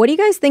 what do you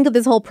guys think of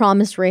this whole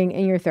promise ring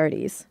in your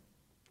 30s?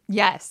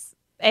 Yes.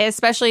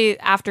 Especially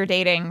after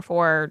dating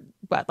for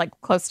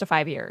close to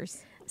 5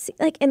 years. See,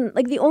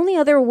 the only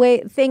other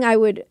thing I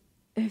would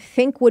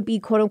think would be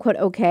quote unquote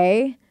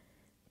okay,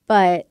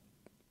 but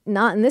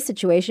not in this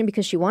situation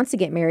because she wants to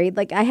get married.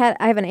 Like I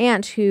have an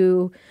aunt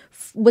who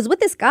was with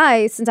this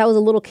guy since I was a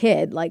little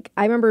kid. Like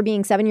I remember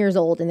being 7 years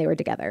old and they were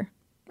together,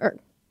 or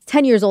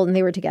 10 years old and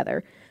they were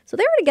together. So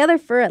they were together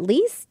for at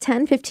least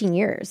 10, 15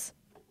 years.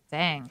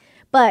 Dang.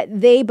 But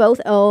they both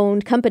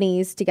owned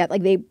companies together.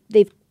 Like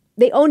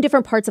they own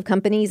different parts of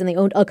companies and they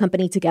owned a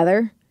company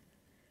together.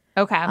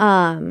 Okay.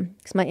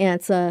 Because my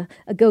aunt's a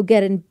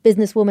go-getting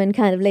businesswoman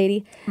kind of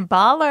lady.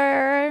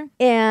 Baller.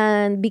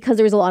 And because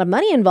there was a lot of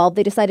money involved,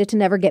 they decided to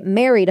never get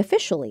married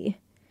officially.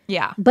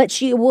 Yeah. But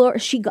he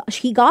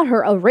got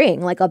her a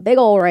ring, like a big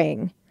old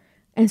ring.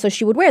 And so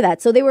she would wear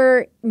that. So they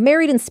were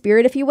married in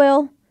spirit, if you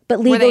will. But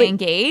legally, were they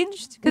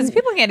engaged? Because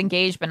people can get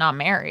engaged but not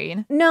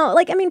married. No,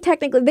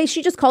 technically,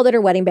 she just called it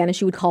her wedding band and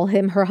she would call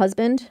him her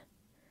husband.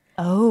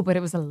 Oh, but it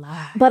was a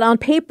lie. But on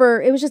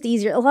paper, it was just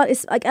easier.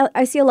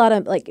 I see a lot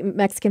of like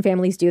Mexican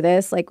families do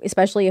this, like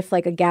especially if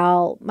like a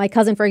gal, my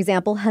cousin, for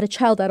example, had a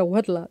child out of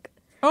wedlock.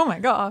 Oh my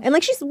gosh. And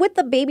like she's with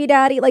the baby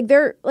daddy.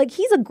 Like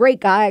he's a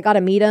great guy. I got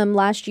to meet him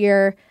last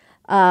year.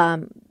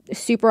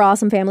 Super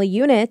awesome family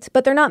unit,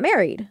 but they're not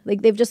married.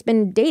 Like they've just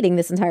been dating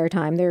this entire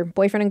time. They're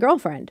boyfriend and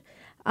girlfriend.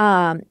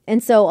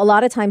 And so a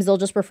lot of times they'll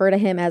just refer to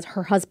him as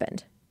her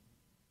husband.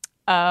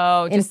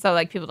 Oh, just so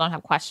like people don't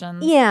have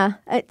questions. Yeah,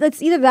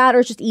 it's either that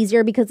or it's just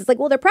easier because it's like,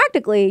 well, they're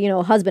practically,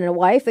 husband and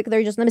wife. Like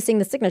they're just missing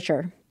the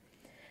signature.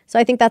 So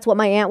I think that's what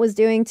my aunt was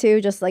doing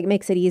too, just like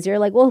makes it easier.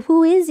 Like, well,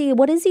 who is he?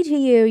 What is he to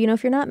you? You know,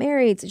 if you're not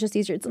married, it's just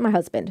easier. It's my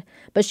husband.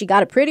 But she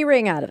got a pretty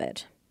ring out of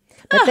it.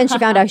 But then she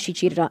found out he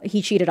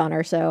cheated on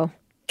her, so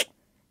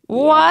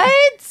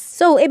What?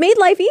 so it made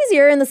life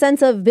easier in the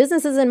sense of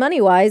businesses and money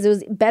wise. It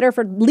was better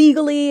for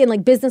legally and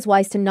like business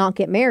wise to not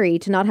get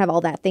married, to not have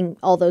all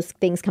those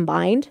things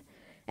combined,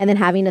 and then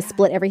having to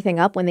split everything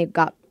up when they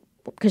got,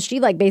 because she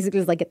like basically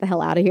was like, get the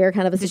hell out of here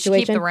kind of a Did she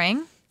situation. keep the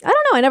ring? I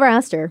don't know. I never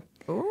asked her.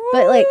 Ooh.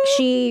 But like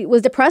she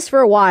was depressed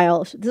for a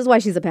while. This is why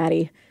she's a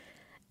Patty.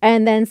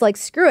 And then it's like,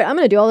 screw it. I'm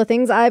going to do all the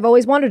things I've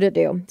always wanted to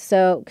do.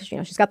 So, because, you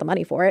know, she's got the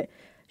money for it.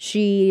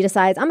 She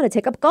decides, I'm going to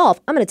take up golf.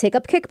 I'm going to take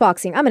up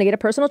kickboxing. I'm going to get a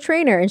personal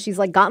trainer. And she's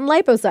like gotten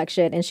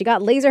liposuction and she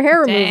got laser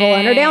hair removal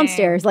in her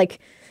downstairs. Like,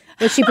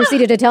 what she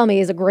proceeded to tell me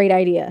is a great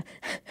idea.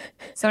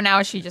 So now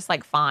is she just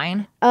like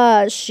fine?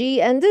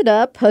 She ended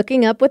up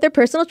hooking up with her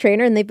personal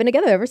trainer and they've been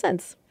together ever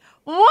since.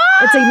 What?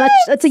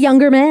 It's a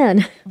younger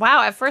man.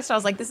 Wow. At first I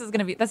was like, this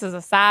is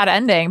a sad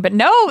ending. But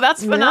no,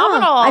 that's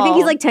phenomenal. No, I think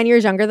he's like 10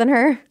 years younger than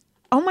her.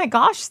 Oh my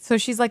gosh. So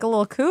she's like a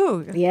little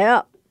coug.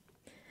 Yeah.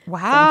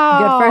 Wow.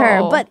 Good for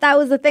her. But that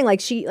was the thing.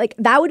 Like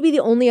that would be the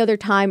only other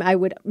time I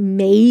would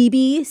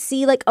maybe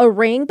see like a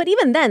ring. But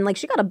even then, like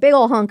she got a big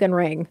old honking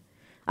ring.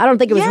 I don't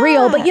think it was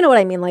real, but you know what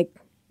I mean? Like,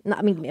 it might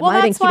have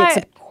been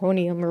cubic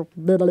zirconium or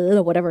blah, blah,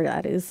 blah, whatever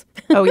that is.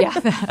 Oh yeah,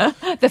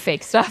 the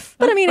fake stuff.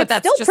 But I mean, it's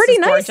that's still just pretty as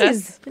nice.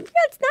 gorgeous. Yeah,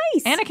 it's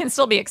nice. And it can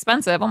still be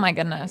expensive. Oh my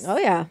goodness. Oh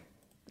yeah,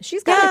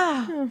 she's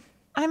got it.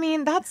 I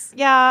mean,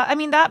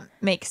 that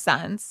makes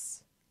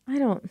sense. I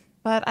don't.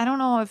 But I don't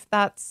know if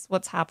that's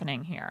what's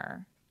happening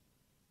here.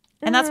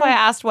 And that's why I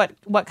asked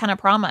what kind of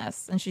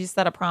promise. And she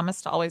said a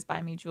promise to always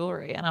buy me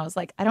jewelry. And I was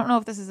like, I don't know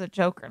if this is a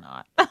joke or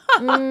not.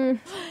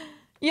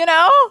 You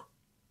know?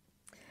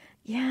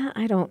 Yeah,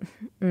 I don't.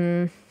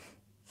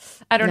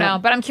 I don't know.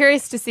 But I'm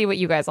curious to see what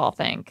you guys all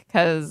think.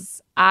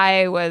 Because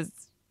I was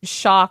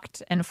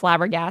shocked and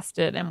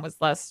flabbergasted and was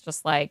less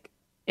just like,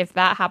 if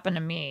that happened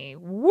to me,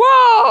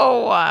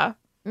 whoa!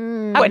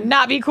 I would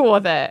not be cool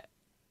with it.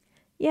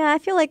 Yeah, I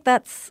feel like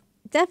that's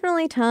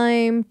definitely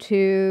time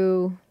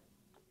to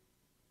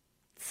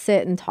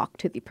sit and talk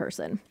to the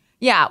person.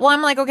 Yeah. Well,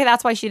 I'm like, okay,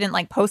 that's why she didn't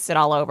like post it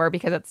all over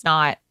because it's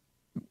not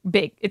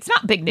big. It's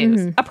not big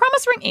news. A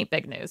promise ring ain't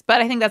big news.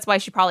 But I think that's why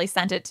she probably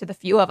sent it to the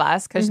few of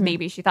us because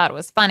maybe she thought it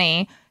was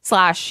funny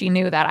 / she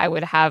knew that I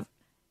would have,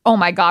 oh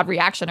my God,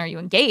 reaction. Are you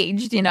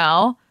engaged? You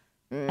know?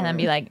 And then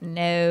be like,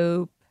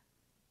 nope.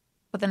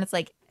 But then it's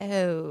like,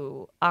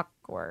 oh,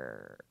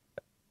 awkward.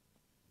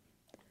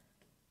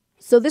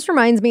 So this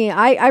reminds me,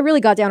 I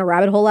really got down a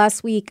rabbit hole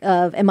last week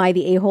of Am I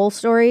the A-hole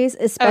stories,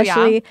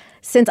 especially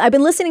since I've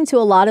been listening to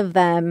a lot of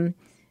them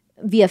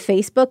via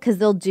Facebook because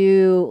they'll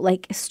do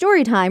like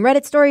story time,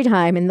 Reddit story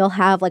time, and they'll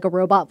have like a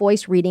robot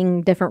voice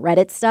reading different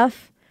Reddit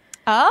stuff.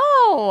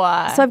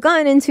 Oh. So I've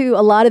gotten into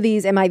a lot of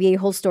these Am I the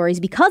A-hole stories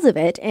because of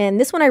it.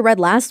 And this one I read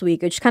last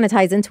week, which kind of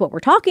ties into what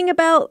we're talking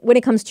about when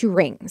it comes to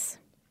rings.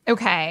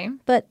 Okay.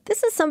 But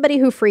this is somebody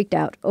who freaked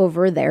out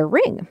over their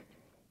ring.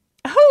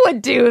 Who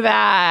would do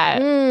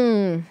that?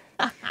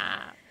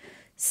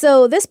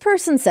 So this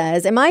person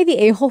says, am I the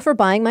a-hole for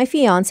buying my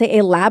fiance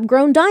a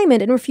lab-grown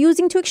diamond and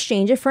refusing to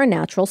exchange it for a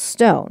natural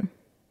stone?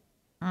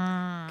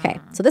 Okay,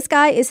 so this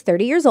guy is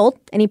 30 years old,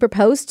 and he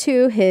proposed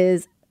to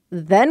his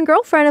then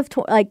girlfriend of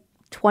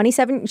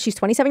 27. She's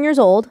 27 years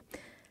old,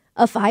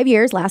 of 5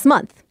 years last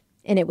month.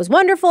 And it was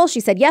wonderful. She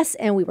said yes,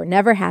 and we were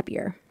never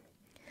happier.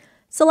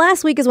 So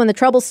last week is when the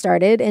trouble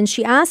started, and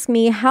she asked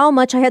me how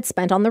much I had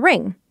spent on the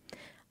ring.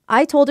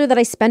 I told her that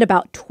I spent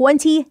about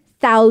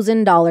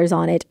 $20,000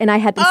 on it, and I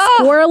had been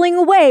squirreling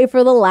away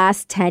for the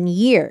last 10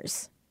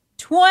 years.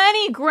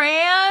 20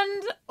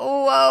 grand?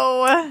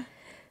 Whoa.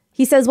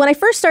 He says, when I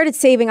first started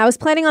saving, I was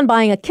planning on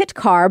buying a kit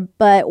car,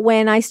 but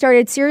when I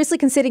started seriously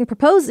considering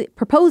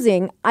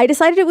proposing, I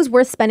decided it was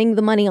worth spending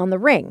the money on the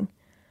ring.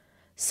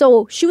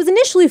 So she was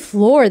initially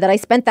floored that I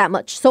spent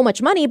so much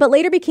money, but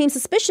later became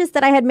suspicious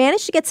that I had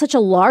managed to get such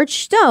a large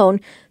stone,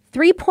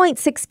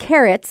 3.6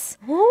 carats,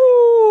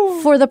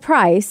 for the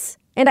price,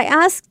 and I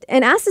asked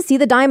to see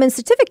the diamond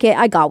certificate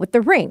I got with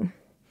the ring.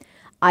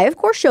 I, of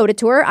course, showed it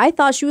to her. I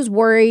thought she was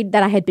worried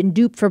that I had been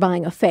duped for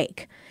buying a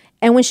fake.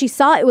 And when she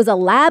saw it was a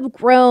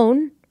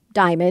lab-grown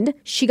diamond,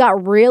 she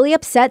got really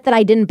upset that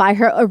I didn't buy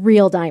her a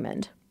real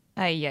diamond.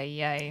 Ay,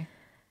 ay, ay.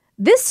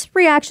 This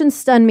reaction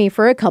stunned me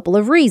for a couple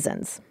of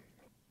reasons.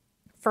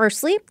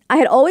 Firstly, I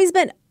had always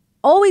been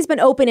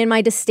open in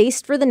my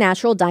distaste for the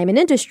natural diamond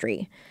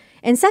industry.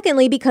 And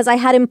secondly, because I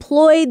had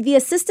employed the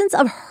assistance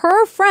of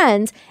her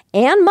friends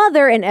and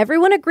mother, and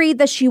everyone agreed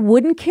that she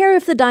wouldn't care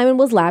if the diamond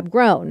was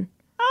lab-grown.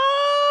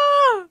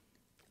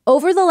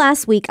 Over the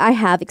last week, I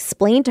have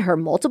explained to her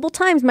multiple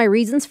times my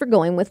reasons for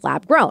going with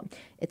lab-grown.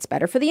 It's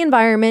better for the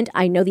environment.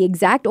 I know the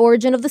exact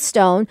origin of the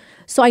stone,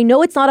 so I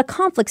know it's not a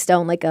conflict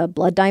stone like a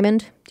blood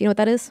diamond. Do you know what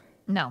that is?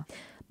 No.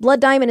 Blood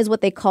diamond is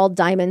what they call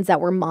diamonds that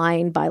were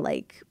mined by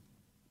like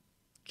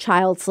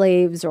child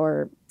slaves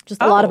or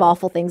just a lot of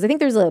awful things. I think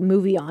there's a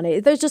movie on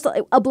it. There's just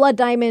a blood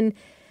diamond.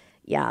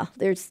 Yeah,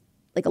 there's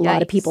like a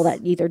lot of people that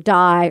either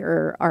die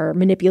or are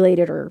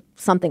manipulated or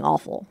something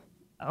awful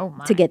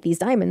to get these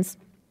diamonds.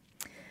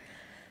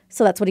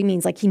 So that's what he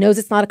means. Like, he knows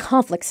it's not a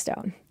conflict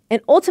stone.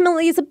 And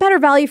ultimately, it's a better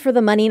value for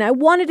the money. And I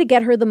wanted to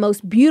get her the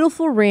most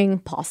beautiful ring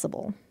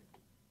possible.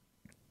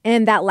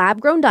 And that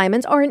lab-grown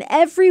diamonds are in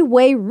every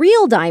way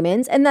real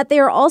diamonds, and that they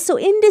are also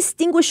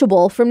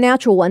indistinguishable from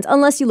natural ones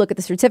unless you look at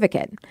the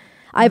certificate.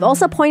 I've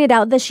also pointed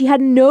out that she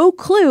had no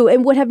clue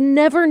and would have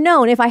never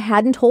known if I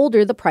hadn't told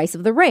her the price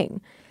of the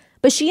ring.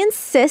 But she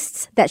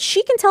insists that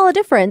she can tell a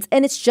difference,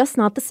 and it's just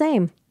not the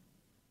same.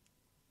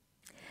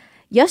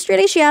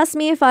 Yesterday, she asked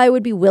me if I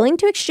would be willing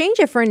to exchange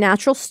it for a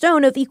natural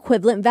stone of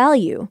equivalent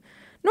value.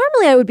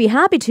 Normally, I would be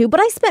happy to, but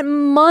I spent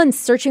months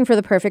searching for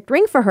the perfect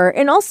ring for her,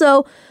 and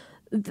also,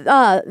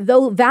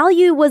 though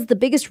value was the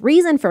biggest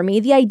reason for me,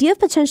 the idea of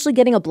potentially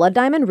getting a blood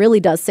diamond really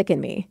does sicken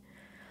me.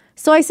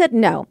 So I said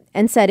no,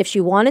 and said if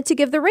she wanted to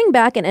give the ring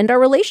back and end our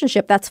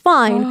relationship, that's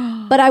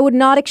fine, but I would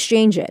not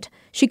exchange it.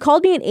 She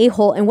called me an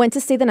a-hole and went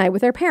to stay the night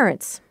with her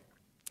parents.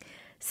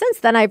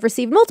 Since then, I've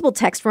received multiple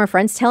texts from her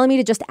friends telling me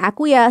to just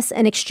acquiesce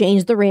and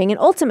exchange the ring, and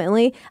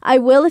ultimately, I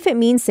will if it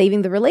means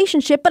saving the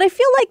relationship, but I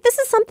feel like this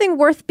is something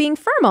worth being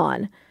firm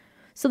on.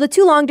 So the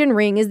Tu Longden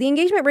ring is the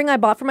engagement ring I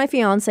bought for my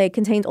fiance. It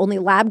contains only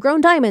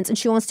lab-grown diamonds, and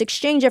she wants to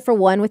exchange it for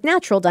one with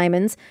natural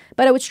diamonds,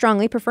 but I would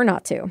strongly prefer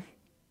not to.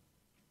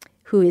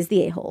 Who is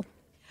the a-hole?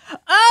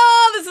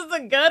 Oh, this is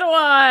a good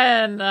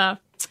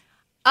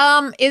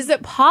one. Is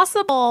it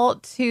possible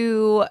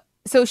to...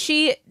 So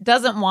she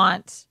doesn't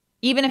want...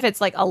 Even if it's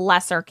like a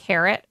lesser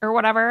carat or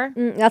whatever.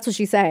 That's what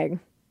she's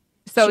saying.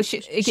 So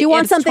she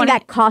wants something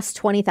that costs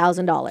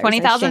 $20,000.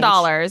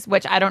 $20,000,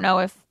 which I don't know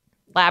if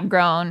lab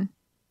grown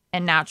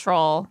and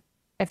natural,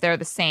 if they're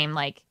the same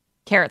like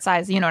carat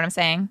size. You know what I'm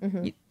saying?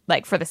 Mm-hmm.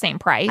 Like for the same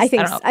price. I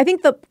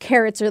think the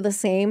carats are the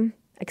same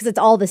because it's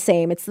all the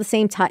same. It's the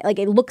same type. Like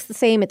it looks the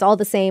same. It's all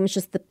the same. It's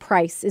just the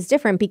price is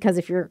different because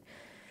if you're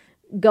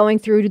going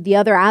through the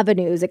other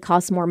avenues, it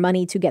costs more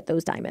money to get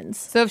those diamonds.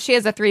 So if she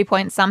has a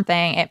 3-point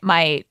something, it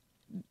might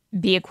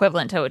be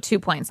equivalent to a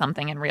 2-point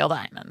something in real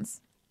diamonds.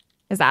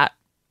 Is that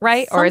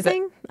right? Or is it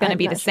going to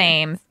be the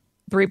same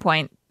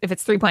 3-point? If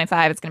it's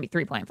 3.5, it's going to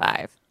be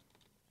 3.5.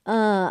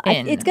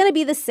 It's going to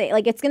be the same.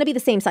 Like it's going to be the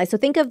same size. So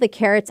think of the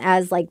carats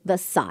as like the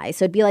size.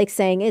 So it'd be like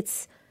saying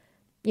it's,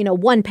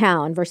 1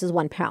 pound versus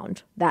 1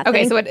 pound. That okay,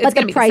 thing. so it's going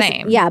to be the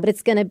same. Yeah, but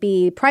it's going to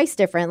be price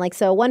different. Like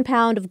so, 1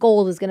 pound of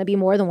gold is going to be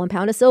more than 1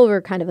 pound of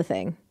silver, kind of a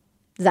thing.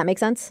 Does that make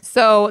sense?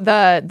 So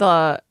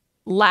the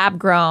lab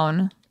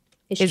grown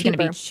is going to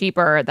be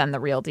cheaper than the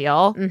real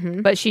deal,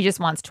 but she just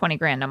wants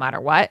 $20,000 no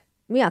matter what.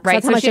 Yeah, right.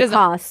 That's how much it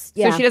costs.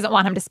 Yeah. So she doesn't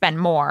want him to spend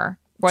more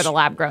for the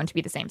lab grown to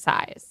be the same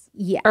size.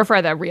 Yeah, or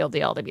for the real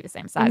deal to be the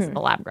same size as the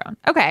lab grown.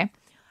 Okay.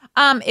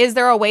 Is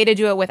there a way to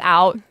do it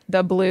without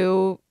the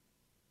blue,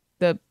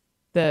 the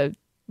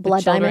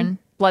blood diamond?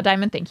 Blood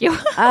diamond. Thank you.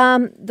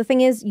 The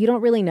thing is, you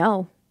don't really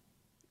know.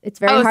 It's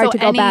very hard to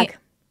go back.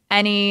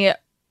 Any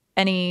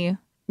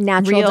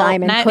natural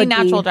diamond. Any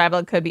natural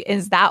diamond could be.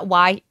 Is that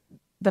why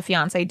the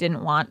fiance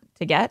didn't want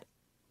to get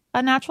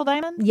a natural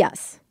diamond?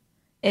 Yes.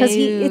 Because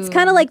it's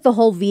kind of like the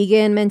whole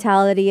vegan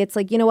mentality. It's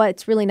like, you know what?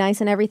 It's really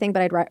nice and everything,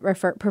 but I'd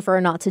prefer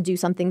not to do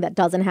something that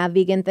doesn't have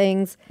vegan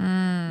things.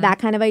 That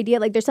kind of idea.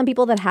 Like there's some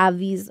people that have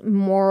these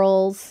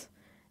morals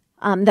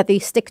that they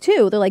stick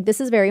to. They're like, this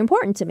is very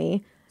important to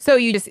me. So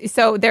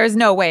there's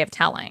no way of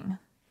telling.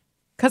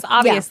 Because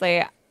obviously,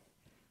 you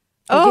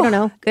don't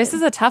know. This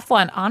is a tough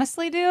one.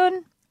 Honestly,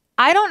 dude,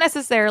 I don't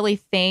necessarily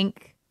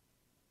think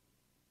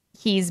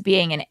he's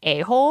being an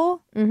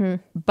a-hole,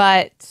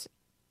 but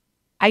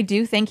I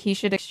do think he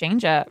should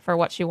exchange it for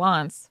what she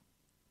wants.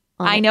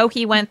 I know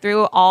he went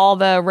through all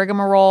the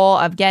rigmarole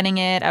of getting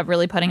it, of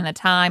really putting in the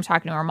time,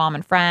 talking to her mom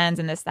and friends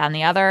and this, that, and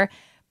the other.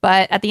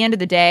 But at the end of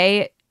the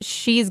day,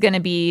 she's going to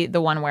be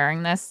the one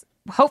wearing this,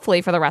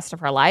 hopefully for the rest of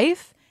her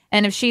life.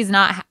 And if she's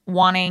not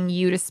wanting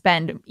you to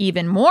spend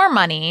even more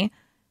money,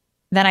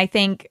 then I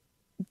think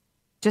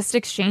just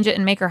exchange it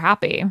and make her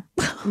happy.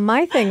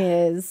 My thing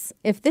is,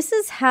 if this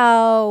is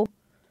how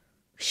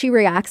she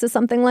reacts to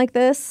something like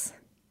this,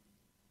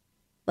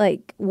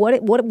 like what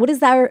does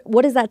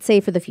that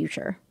say for the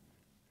future?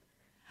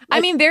 Like,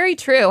 I mean, very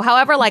true.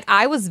 However, like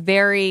I was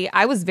very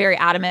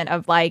adamant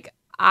of like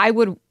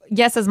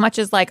yes, as much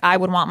as like I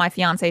would want my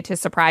fiance to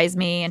surprise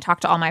me and talk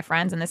to all my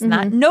friends and this and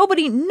that.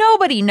 Nobody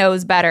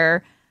knows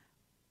better.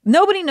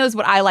 Nobody knows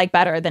what I like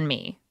better than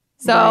me.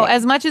 So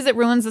as much as it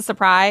ruins the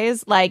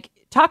surprise, like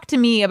talk to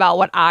me about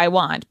what I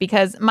want,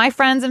 because my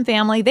friends and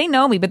family, they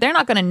know me, but they're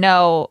not going to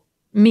know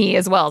me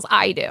as well as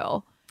I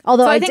do.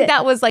 Although I think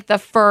that was like the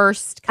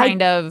first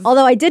kind of.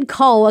 Although I did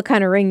call what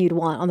kind of ring you'd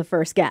want on the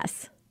first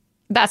guess.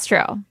 That's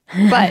true.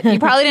 But you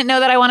probably didn't know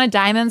that I wanted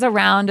diamonds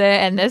around it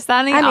and this,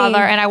 that, and the other.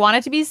 And I want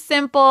it to be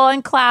simple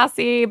and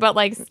classy, but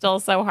like still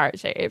so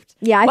heart-shaped.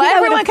 Yeah, but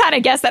everyone kind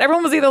of guessed that.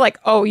 Everyone was either like,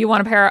 oh, you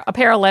want a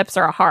pair of lips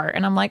or a heart.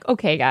 And I'm like,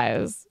 okay,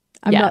 guys.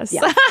 Yes.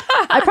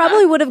 I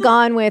probably would have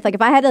gone with, like,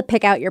 if I had to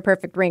pick out your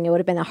perfect ring, it would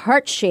have been a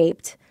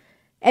heart-shaped.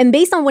 And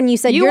based on when you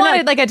said you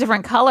wanted like a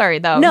different color,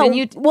 though.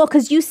 No, well,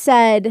 because you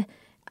said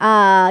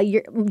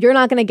You're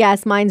not gonna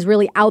guess. Mine's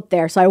really out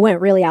there, so I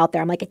went really out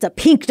there. I'm like, it's a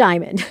pink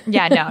diamond.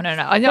 Yeah, no.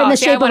 In the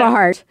shape of a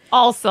heart.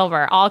 All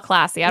silver, all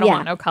classy. I don't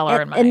want no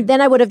color in mine. And then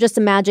I would have just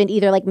imagined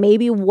either like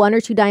maybe 1 or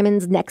 2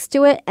 diamonds next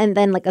to it, and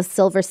then like a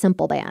silver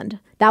simple band.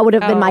 That would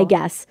have been my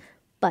guess.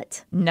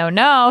 But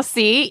no.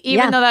 See,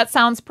 even though that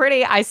sounds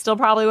pretty, I still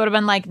probably would have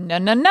been like,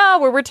 no.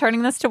 We're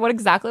returning this to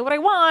exactly what I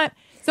want.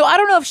 So I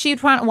don't know if she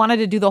wanted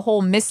to do the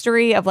whole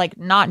mystery of like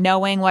not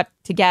knowing what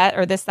to get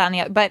or this, that, and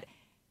the other. But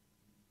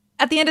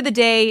at the end of the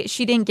day,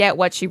 she didn't get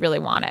what she really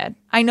wanted.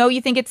 I know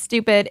you think it's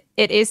stupid.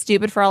 It is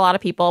stupid for a lot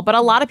of people, but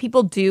a lot of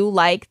people do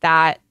like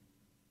that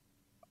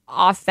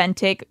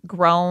authentic,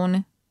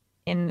 grown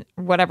in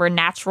whatever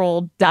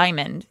natural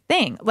diamond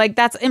thing. Like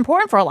that's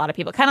important for a lot of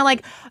people. Kind of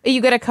like you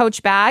get a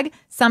Coach bag.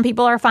 Some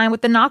people are fine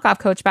with the knockoff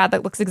Coach bag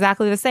that looks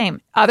exactly the same.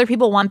 Other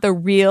people want the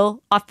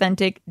real,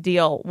 authentic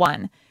deal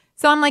one.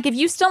 So I'm like, if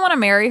you still want to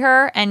marry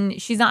her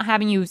and she's not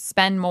having you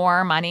spend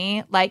more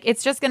money, like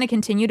it's just going to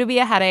continue to be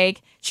a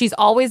headache. She's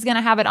always going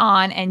to have it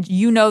on and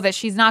you know that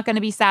she's not going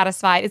to be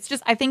satisfied.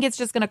 I think it's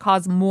just going to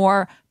cause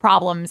more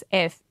problems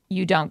if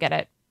you don't get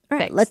it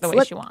fixed the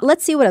way she wants.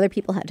 Let's see what other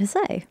people had to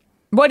say.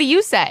 What do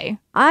you say?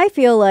 I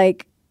feel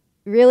like,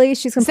 really,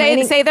 she's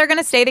complaining. Say they're going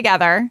to stay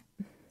together.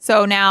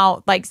 So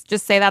now, like,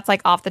 just say that's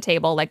like off the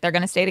table. Like they're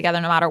going to stay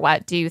together no matter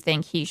what. Do you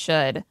think he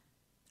should?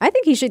 I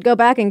think he should go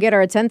back and get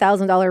her a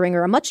 $10,000 ring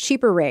or a much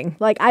cheaper ring.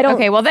 Like, I don't.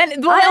 Okay, well then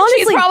honestly,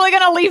 she's probably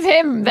going to leave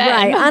him then.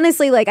 Right.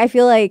 Honestly, like, I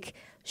feel like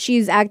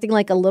she's acting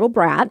like a little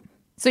brat.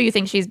 So you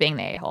think she's being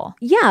the a-hole?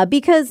 Yeah,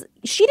 because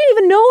she didn't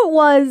even know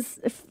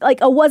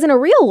it wasn't a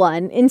real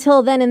one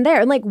until then and there.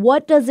 And like,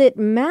 what does it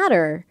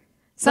matter?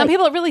 Some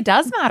people, it really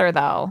does matter,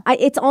 though.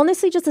 It's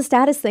honestly just a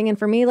status thing, and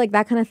for me, like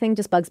that kind of thing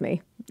just bugs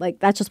me. Like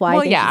that's just why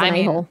I think she's an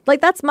a-hole.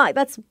 Like that's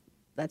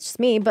just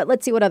me. But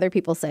let's see what other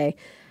people say.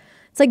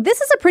 It's like,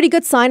 this is a pretty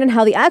good sign on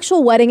how the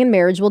actual wedding and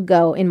marriage will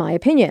go, in my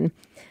opinion.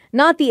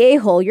 Not the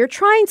a-hole. You're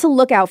trying to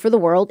look out for the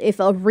world. If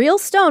a real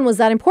stone was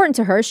that important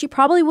to her, she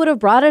probably would have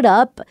brought it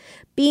up,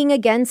 being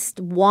against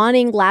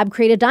wanting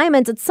lab-created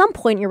diamonds at some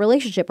point in your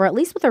relationship, or at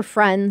least with her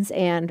friends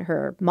and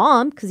her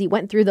mom, because he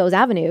went through those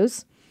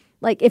avenues.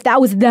 Like, if that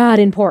was that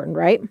important,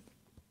 right?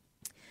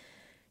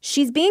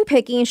 She's being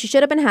picky, and she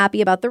should have been happy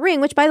about the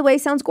ring, which, by the way,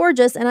 sounds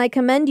gorgeous, and I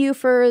commend you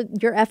for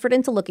your effort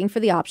into looking for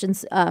the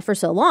options for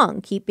so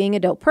long. Keep being a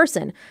dope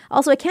person.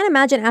 Also, I can't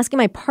imagine asking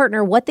my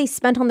partner what they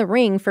spent on the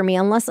ring for me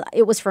unless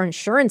it was for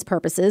insurance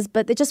purposes,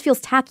 but it just feels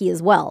tacky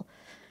as well.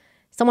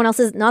 Someone else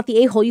is not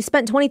the a-hole. You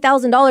spent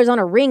 $20,000 on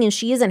a ring, and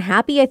she isn't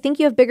happy? I think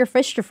you have bigger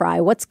fish to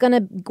fry. What's going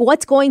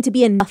to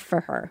be enough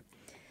for her?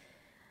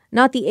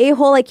 Not the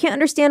a-hole. I can't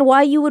understand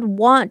why you would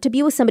want to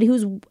be with somebody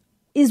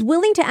is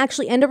willing to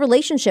actually end a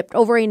relationship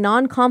over a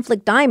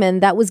non-conflict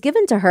diamond that was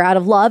given to her out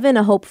of love and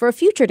a hope for a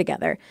future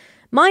together.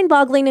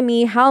 Mind-boggling to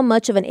me how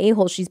much of an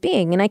a-hole she's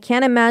being, and I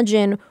can't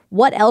imagine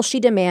what else she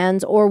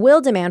demands or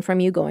will demand from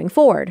you going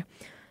forward.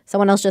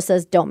 Someone else just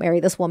says, don't marry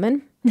this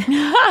woman.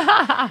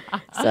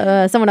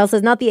 So someone else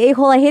says, not the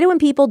a-hole. I hate it when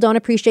people don't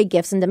appreciate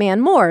gifts and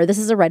demand more. This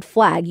is a red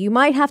flag. You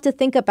might have to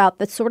think about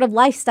the sort of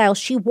lifestyle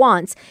she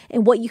wants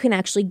and what you can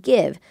actually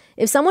give.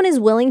 If someone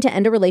is willing to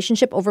end a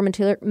relationship over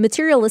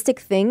materialistic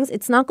things,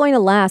 it's not going to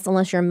last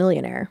unless you're a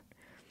millionaire.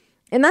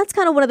 And that's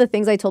kind of one of the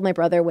things I told my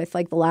brother with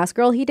like the last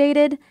girl he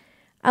dated.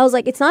 I was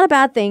like, it's not a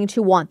bad thing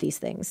to want these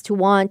things, to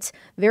want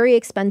very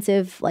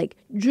expensive like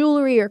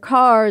jewelry or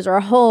cars or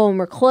a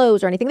home or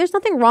clothes or anything. There's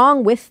nothing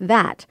wrong with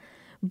that.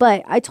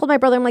 But I told my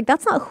brother, I'm like,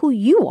 that's not who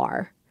you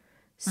are.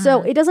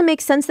 So it doesn't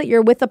make sense that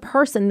you're with a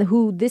person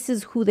who this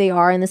is who they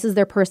are and this is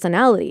their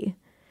personality.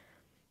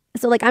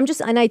 So like,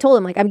 and I told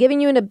him like, I'm giving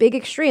you in a big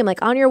extreme,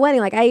 like on your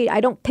wedding, like I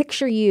don't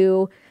picture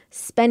you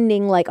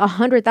spending like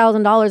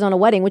 $100,000 on a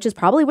wedding, which is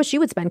probably what she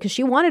would spend because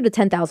she wanted a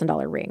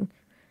 $10,000 ring.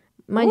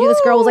 Mind you,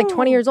 this girl was like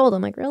 20 years old.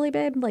 I'm like, really,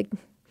 babe? Like,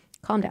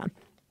 calm down.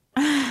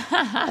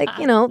 Like,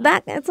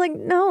 it's like,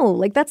 no,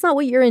 like that's not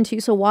what you're into.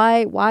 So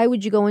why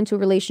would you go into a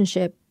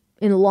relationship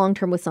in the long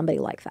term with somebody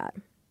like that?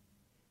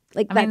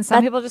 Like,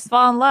 some people just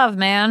fall in love,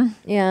 man.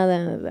 Yeah,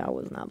 that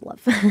was not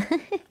love.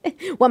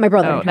 What my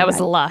brother. Oh, that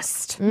was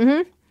lust.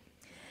 Mm-hmm.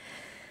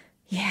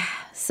 Yeah.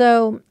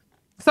 So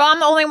I'm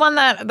the only one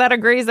that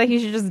agrees that he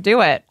should just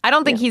do it. I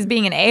don't think he's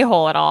being an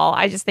a-hole at all.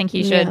 I just think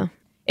he should,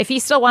 if he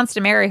still wants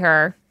to marry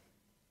her,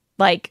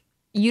 like,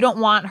 you don't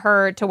want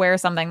her to wear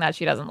something that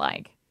she doesn't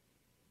like.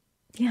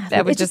 Yeah.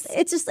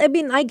 It's just, I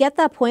mean, I get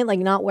that point, like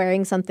not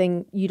wearing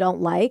something you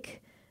don't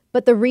like,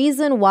 but the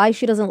reason why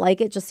she doesn't like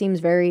it just seems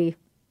very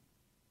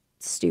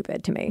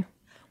stupid to me.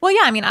 Well,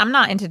 yeah, I mean, I'm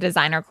not into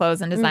designer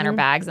clothes and designer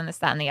bags and this,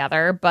 that, and the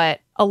other,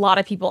 but a lot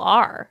of people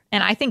are.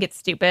 And I think it's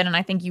stupid. And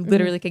I think you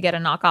literally could get a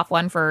knockoff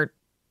one for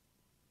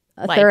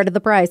a third of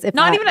the price. If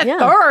not even a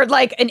third,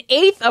 like an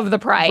eighth of the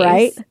price.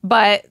 Right.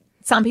 But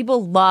some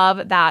people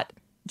love that,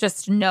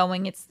 just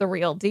knowing it's the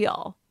real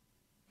deal.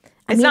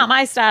 It's not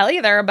my style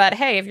either, but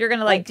hey, if you're going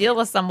to like deal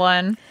with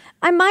someone.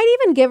 I might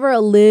even give her a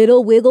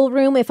little wiggle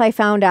room if I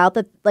found out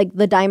that like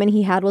the diamond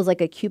he had was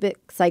like a cubic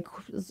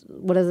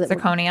what is it?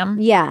 Zirconium.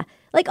 Yeah.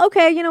 Like,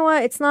 okay, you know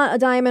what? It's not a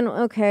diamond.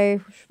 Okay,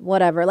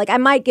 whatever. Like, I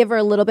might give her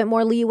a little bit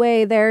more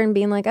leeway there and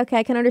being like, okay,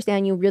 I can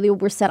understand you really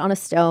were set on a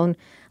stone.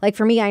 Like,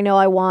 for me, I know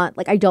I want,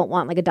 like, I don't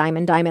want like a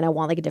diamond. I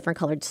want like a different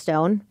colored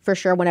stone for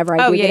sure whenever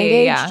I do get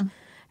engaged.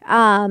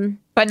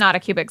 But not a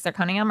cubic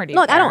zirconium, or do you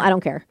Look, care? I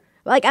don't care.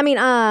 Like, I mean,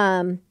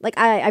 like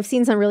I've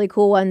seen some really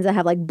cool ones that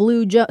have like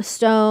blue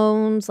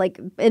stones, like,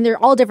 and they're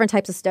all different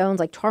types of stones,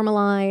 like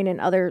tourmaline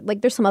and other,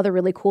 like, there's some other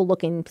really cool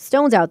looking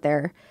stones out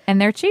there. And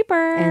they're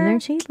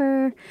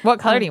cheaper. What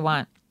color do you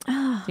want?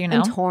 Do you know?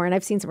 I'm torn.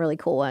 I've seen some really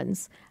cool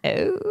ones.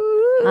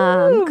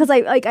 Ooh. Because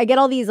I get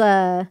all these.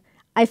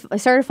 I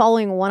started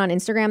following one on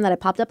Instagram that it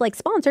popped up like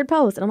sponsored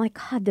post, and I'm like,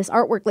 God, this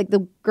artwork, like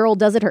the girl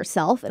does it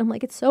herself, and I'm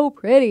like, it's so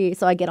pretty.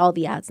 So I get all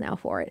the ads now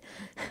for it,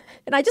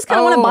 and I just kind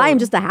of want to buy them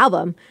just to have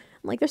them.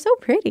 I'm like, they're so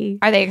pretty.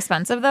 Are they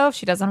expensive though? If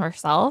she does them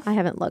herself, I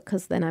haven't looked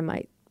because then I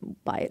might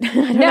buy it.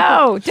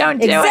 No, don't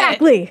do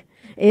it.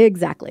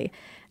 Exactly.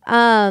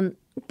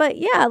 But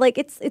yeah, like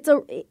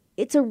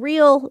it's a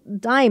real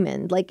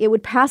diamond. Like, it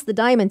would pass the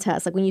diamond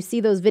test. Like, when you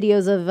see those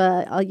videos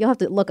of, you'll have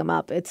to look them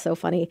up. It's so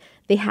funny.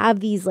 They have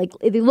these, like,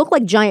 they look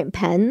like giant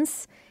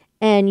pens,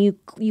 and you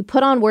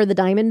put on where the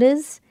diamond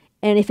is,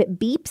 and if it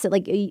beeps,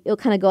 it'll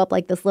kind of go up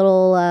like this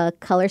little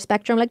color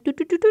spectrum, like doot,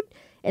 doot, doot, doot.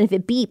 And if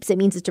it beeps, it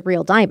means it's a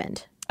real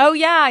diamond. Oh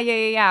yeah.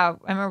 I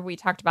remember we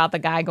talked about the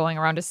guy going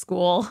around to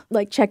school,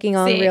 Like checking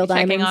on real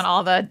diamonds. checking on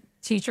all the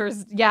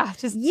teachers,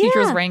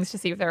 teachers' rings to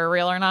see if they're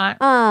real or not.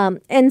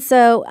 And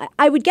so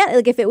I would get,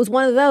 like, if it was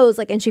one of those,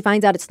 like, and she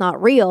finds out it's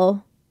not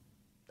real,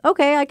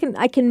 okay, I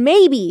can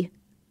maybe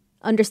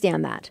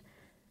understand that.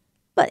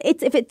 But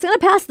if it's gonna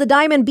pass the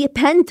diamond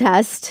pen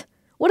test,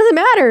 what does it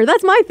matter?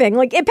 That's my thing.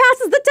 Like, it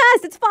passes the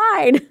test, it's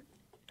fine.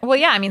 Well,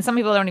 yeah, I mean, some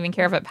people don't even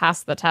care if it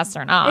passed the test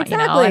or not,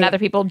 Exactly. and other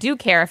people do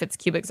care if it's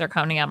cubic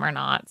zirconium or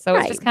not. So Right.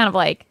 it's just kind of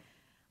like,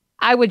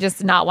 I would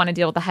just not want to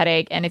deal with the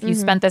headache. And if you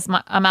spent this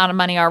amount of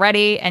money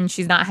already and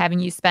she's not having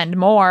you spend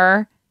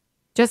more,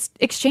 just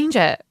exchange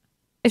it.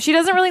 If she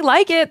doesn't really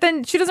like it,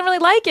 then she doesn't really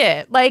like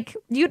it. Like,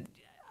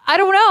 I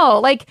don't know.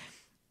 Like,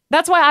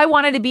 that's why I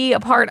wanted to be a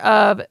part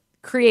of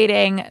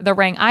creating the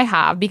ring I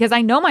have, because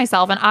I know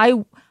myself, and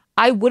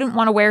I wouldn't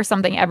want to wear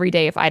something every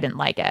day if I didn't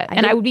like it.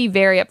 I would be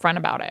very upfront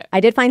about it. I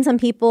did find some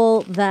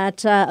people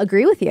that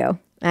agree with you.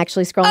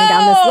 Actually, scrolling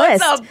down this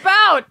list. It's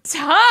about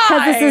time.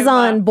 Because this is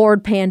on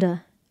Board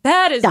Panda.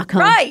 That is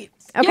 .com. right.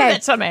 Okay. Give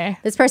it to me.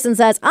 This person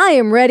says, I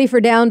am ready for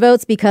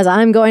downvotes because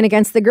I'm going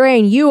against the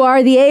grain. You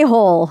are the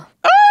a-hole.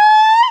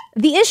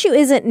 The issue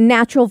isn't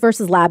natural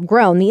versus lab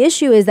grown. The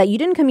issue is that you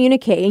didn't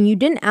communicate and you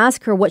didn't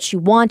ask her what she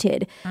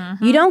wanted.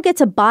 You don't get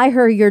to buy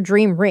her your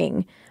dream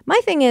ring. My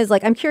thing is,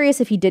 like, I'm curious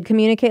if you did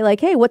communicate,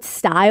 like, hey, what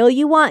style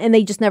you want? And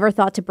they just never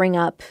thought to bring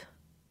up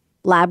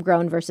lab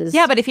grown versus.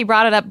 Yeah, but if he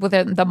brought it up with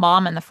the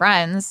mom and the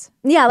friends.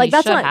 Yeah, like, he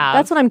that's should what have.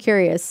 that's what I'm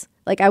curious.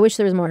 Like, I wish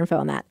there was more info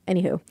on that.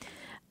 Anywho.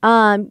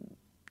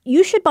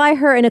 You should buy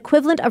her an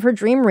equivalent of her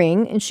dream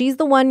ring, and she's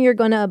the one you're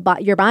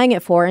buying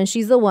it for, and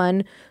she's the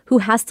one who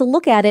has to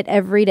look at it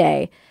every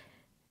day.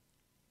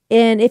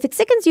 And if it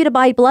sickens you to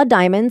buy blood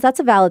diamonds, that's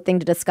a valid thing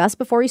to discuss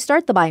before you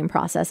start the buying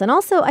process. And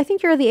also, I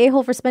think you're the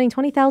a-hole for spending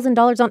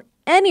 $20,000 on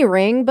any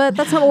ring, but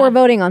that's not what we're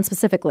voting on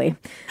specifically.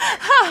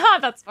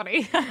 That's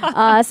funny.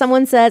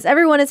 Someone says,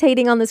 everyone is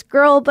hating on this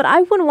girl, but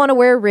I wouldn't want to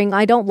wear a ring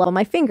I don't love on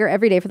my finger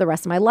every day for the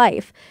rest of my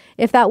life.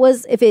 If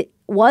it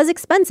was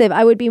expensive,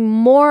 I would be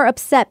more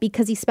upset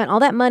because he spent all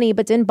that money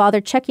but didn't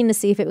bother checking to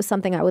see if it was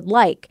something I would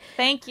like.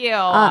 Thank you.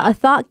 A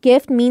thought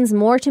gift means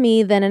more to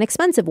me than an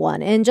expensive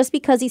one. And just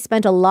because he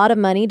spent a lot of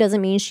money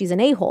doesn't mean she's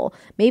an a-hole.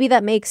 Maybe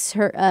that makes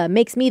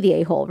me the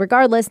a-hole.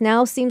 Regardless,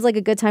 now seems like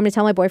a good time to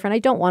tell my boyfriend I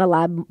don't want a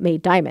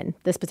lab-made diamond.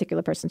 This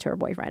particular person to her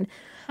boyfriend.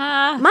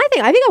 My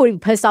thing, I think I would be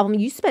pissed off. I mean,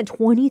 you spent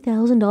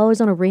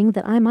 $20,000 on a ring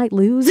that I might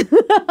lose.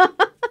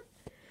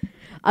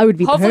 I would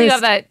be Hopefully pissed. you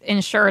have that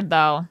insured,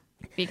 though,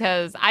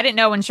 because I didn't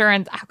know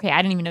insurance. Okay,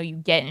 I didn't even know you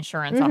get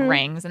insurance on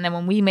rings. And then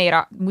when we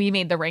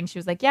made the ring, she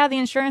was like, "Yeah, the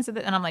insurance." And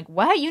I'm like,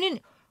 "What? You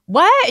didn't?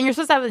 What?" And you're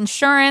supposed to have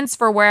insurance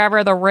for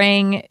wherever the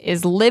ring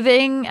is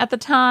living at the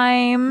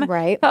time,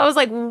 Right. So I was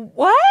like,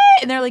 "What?"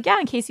 And they're like, "Yeah,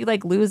 in case you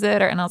like lose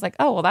it." And I was like,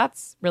 "Oh, well,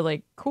 that's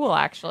really cool,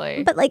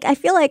 actually." But like, I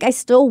feel like I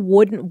still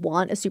wouldn't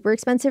want a super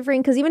expensive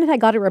ring because even if I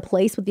got it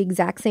replaced with the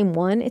exact same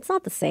one, it's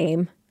not the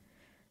same.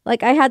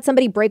 Like, I had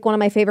somebody break one of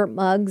my favorite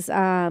mugs.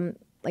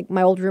 Like,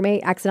 my old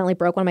roommate accidentally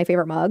broke one of my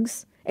favorite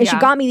mugs. And she Yeah.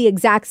 got me the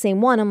exact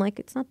same one. I'm like,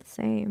 it's not the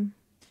same.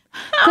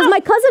 Because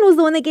my cousin was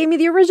the one that gave me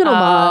the original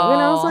mug.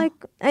 And I was like,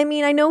 I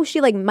mean, I know she,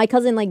 like, my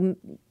cousin, like,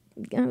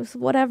 it was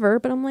whatever.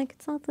 But I'm like,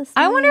 it's not the same.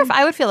 I wonder if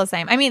I would feel the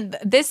same. I mean,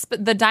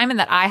 the diamond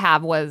that I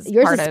have was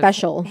Yours part is of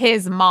special.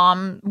 his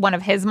mom, one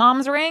of his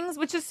mom's rings,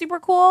 which is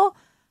super cool.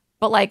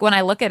 But like when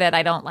I look at it,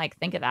 I don't like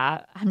think of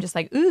that. I'm just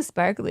like, ooh,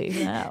 sparkly.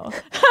 No.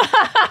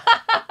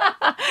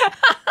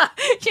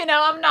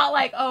 I'm not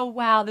like, oh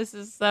wow, this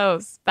is so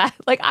special.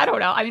 Like, I don't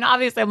know. I mean,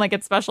 obviously I'm like,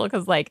 it's special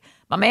because like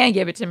my man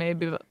gave it to me,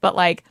 but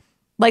like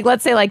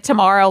let's say like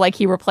tomorrow, like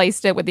he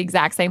replaced it with the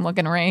exact same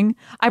looking ring.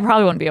 I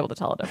probably wouldn't be able to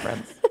tell a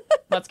difference.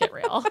 Let's get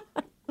real.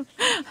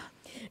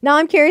 Now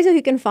I'm curious if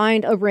you can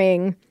find a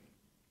ring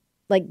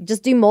Like,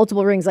 just do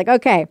multiple rings. Like,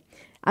 okay,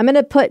 I'm going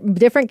to put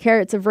different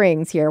carats of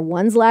rings here.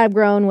 One's lab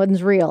grown,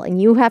 one's real. And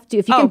you have to,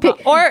 if you can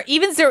pick. Or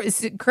even cubic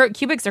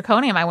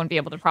zirconium, I wouldn't be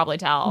able to probably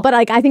tell. But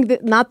like, I think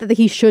that, not that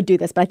he should do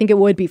this, but I think it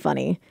would be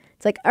funny.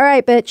 It's like, all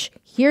right, bitch,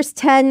 here's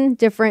 10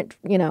 different,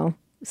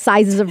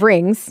 sizes of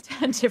rings.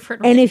 10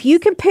 different And rings. if you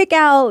can pick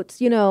out,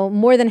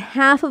 more than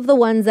half of the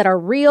ones that are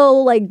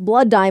real, like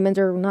blood diamonds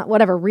or not,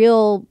 whatever,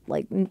 real,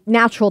 like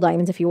natural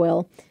diamonds, if you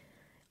will,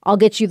 I'll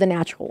get you the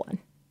natural one.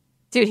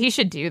 Dude, he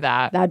should do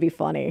that. That'd be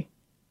funny.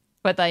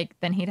 But like,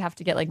 then he'd have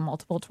to get like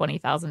multiple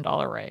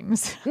 $20,000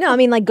 rings. No, I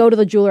mean, like, go to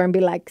the jeweler and be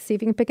like, see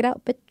if you can pick it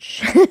out,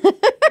 bitch.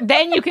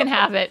 Then you can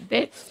have it,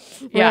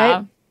 bitch. Yeah.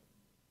 Right?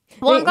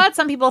 Well, I'm glad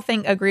some people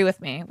agree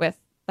with me with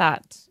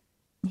that.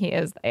 He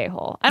is the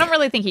a-hole. I don't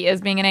really think he is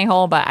being an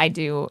a-hole, but I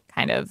do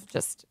kind of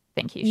just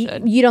think he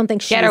should. You don't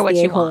think she's Get her what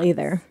the she a-hole wants.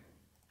 either.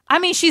 I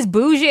mean, she's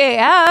bougie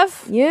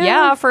AF.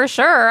 Yeah. for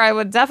sure. I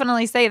would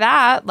definitely say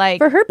that. Like,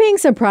 For her being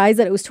surprised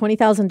that it was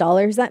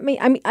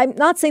 $20,000, I'm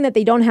not saying that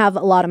they don't have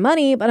a lot of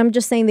money, but I'm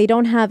just saying they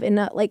don't have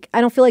enough. Like,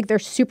 I don't feel like they're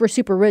super,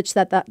 super rich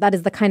that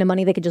is the kind of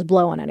money they could just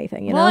blow on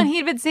anything, you know? and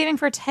he'd been saving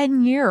for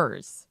 10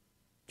 years.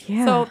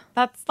 Yeah. So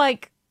that's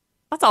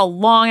a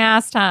long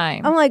ass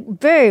time. I'm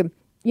like, babe,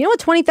 you know what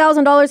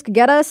 $20,000 could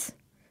get us?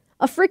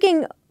 A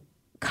freaking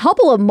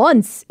couple of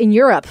months in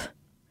Europe.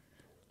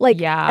 Like,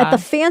 Yeah. at the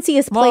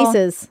fanciest Well,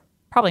 places.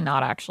 Probably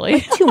not, actually.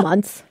 2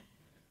 months.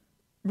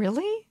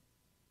 Really?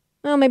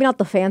 Well, maybe not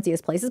the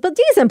fanciest places, but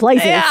decent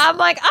places. Yeah, I'm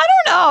like, I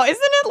don't know. Isn't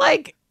it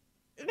like,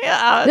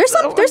 yeah. There's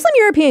some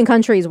European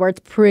countries where it's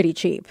pretty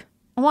cheap.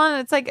 Well,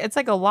 it's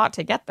like a lot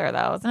to get there,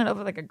 though. Isn't it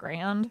over like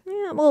 $1,000?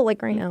 Yeah, well,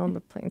 like right now,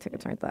 the plane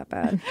tickets aren't that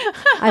bad.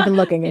 I've been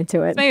looking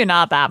into it. Maybe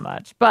not that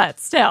much, but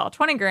still,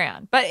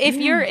 $20,000. But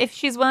if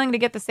she's willing to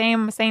get the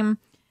same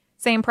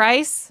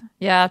price,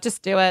 yeah,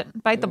 just do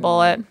it. Bite the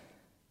bullet.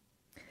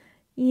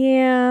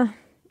 Yeah.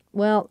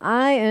 Well,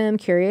 I am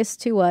curious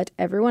to what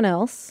everyone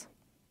else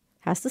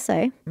has to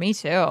say. Me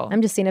too.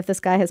 I'm just seeing if this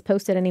guy has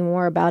posted any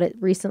more about it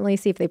recently,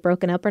 see if they've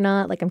broken up or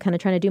not. Like, I'm kind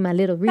of trying to do my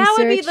little research. That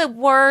would be the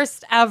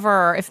worst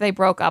ever if they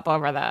broke up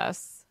over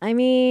this. I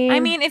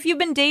mean, if you've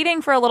been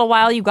dating for a little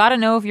while, you got to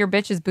know if your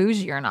bitch is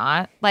bougie or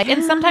not. Like,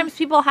 and sometimes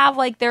people have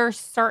like their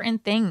certain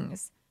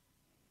things.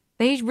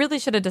 They really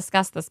should have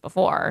discussed this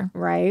before.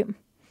 right?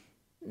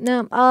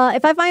 No.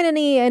 If I find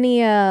any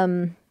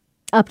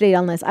update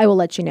on this, I will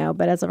let you know.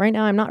 But as of right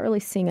now, I'm not really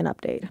seeing an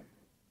update.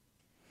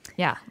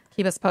 Yeah,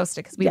 keep us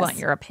posted because we Yes. want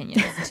your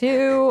opinions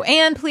too.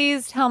 And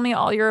please tell me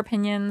all your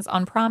opinions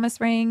on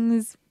promise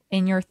rings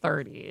in your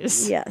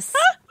 30s. Yes.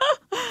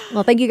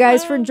 Well, thank you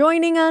guys for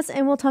joining us,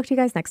 and we'll talk to you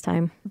guys next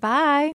time. Bye.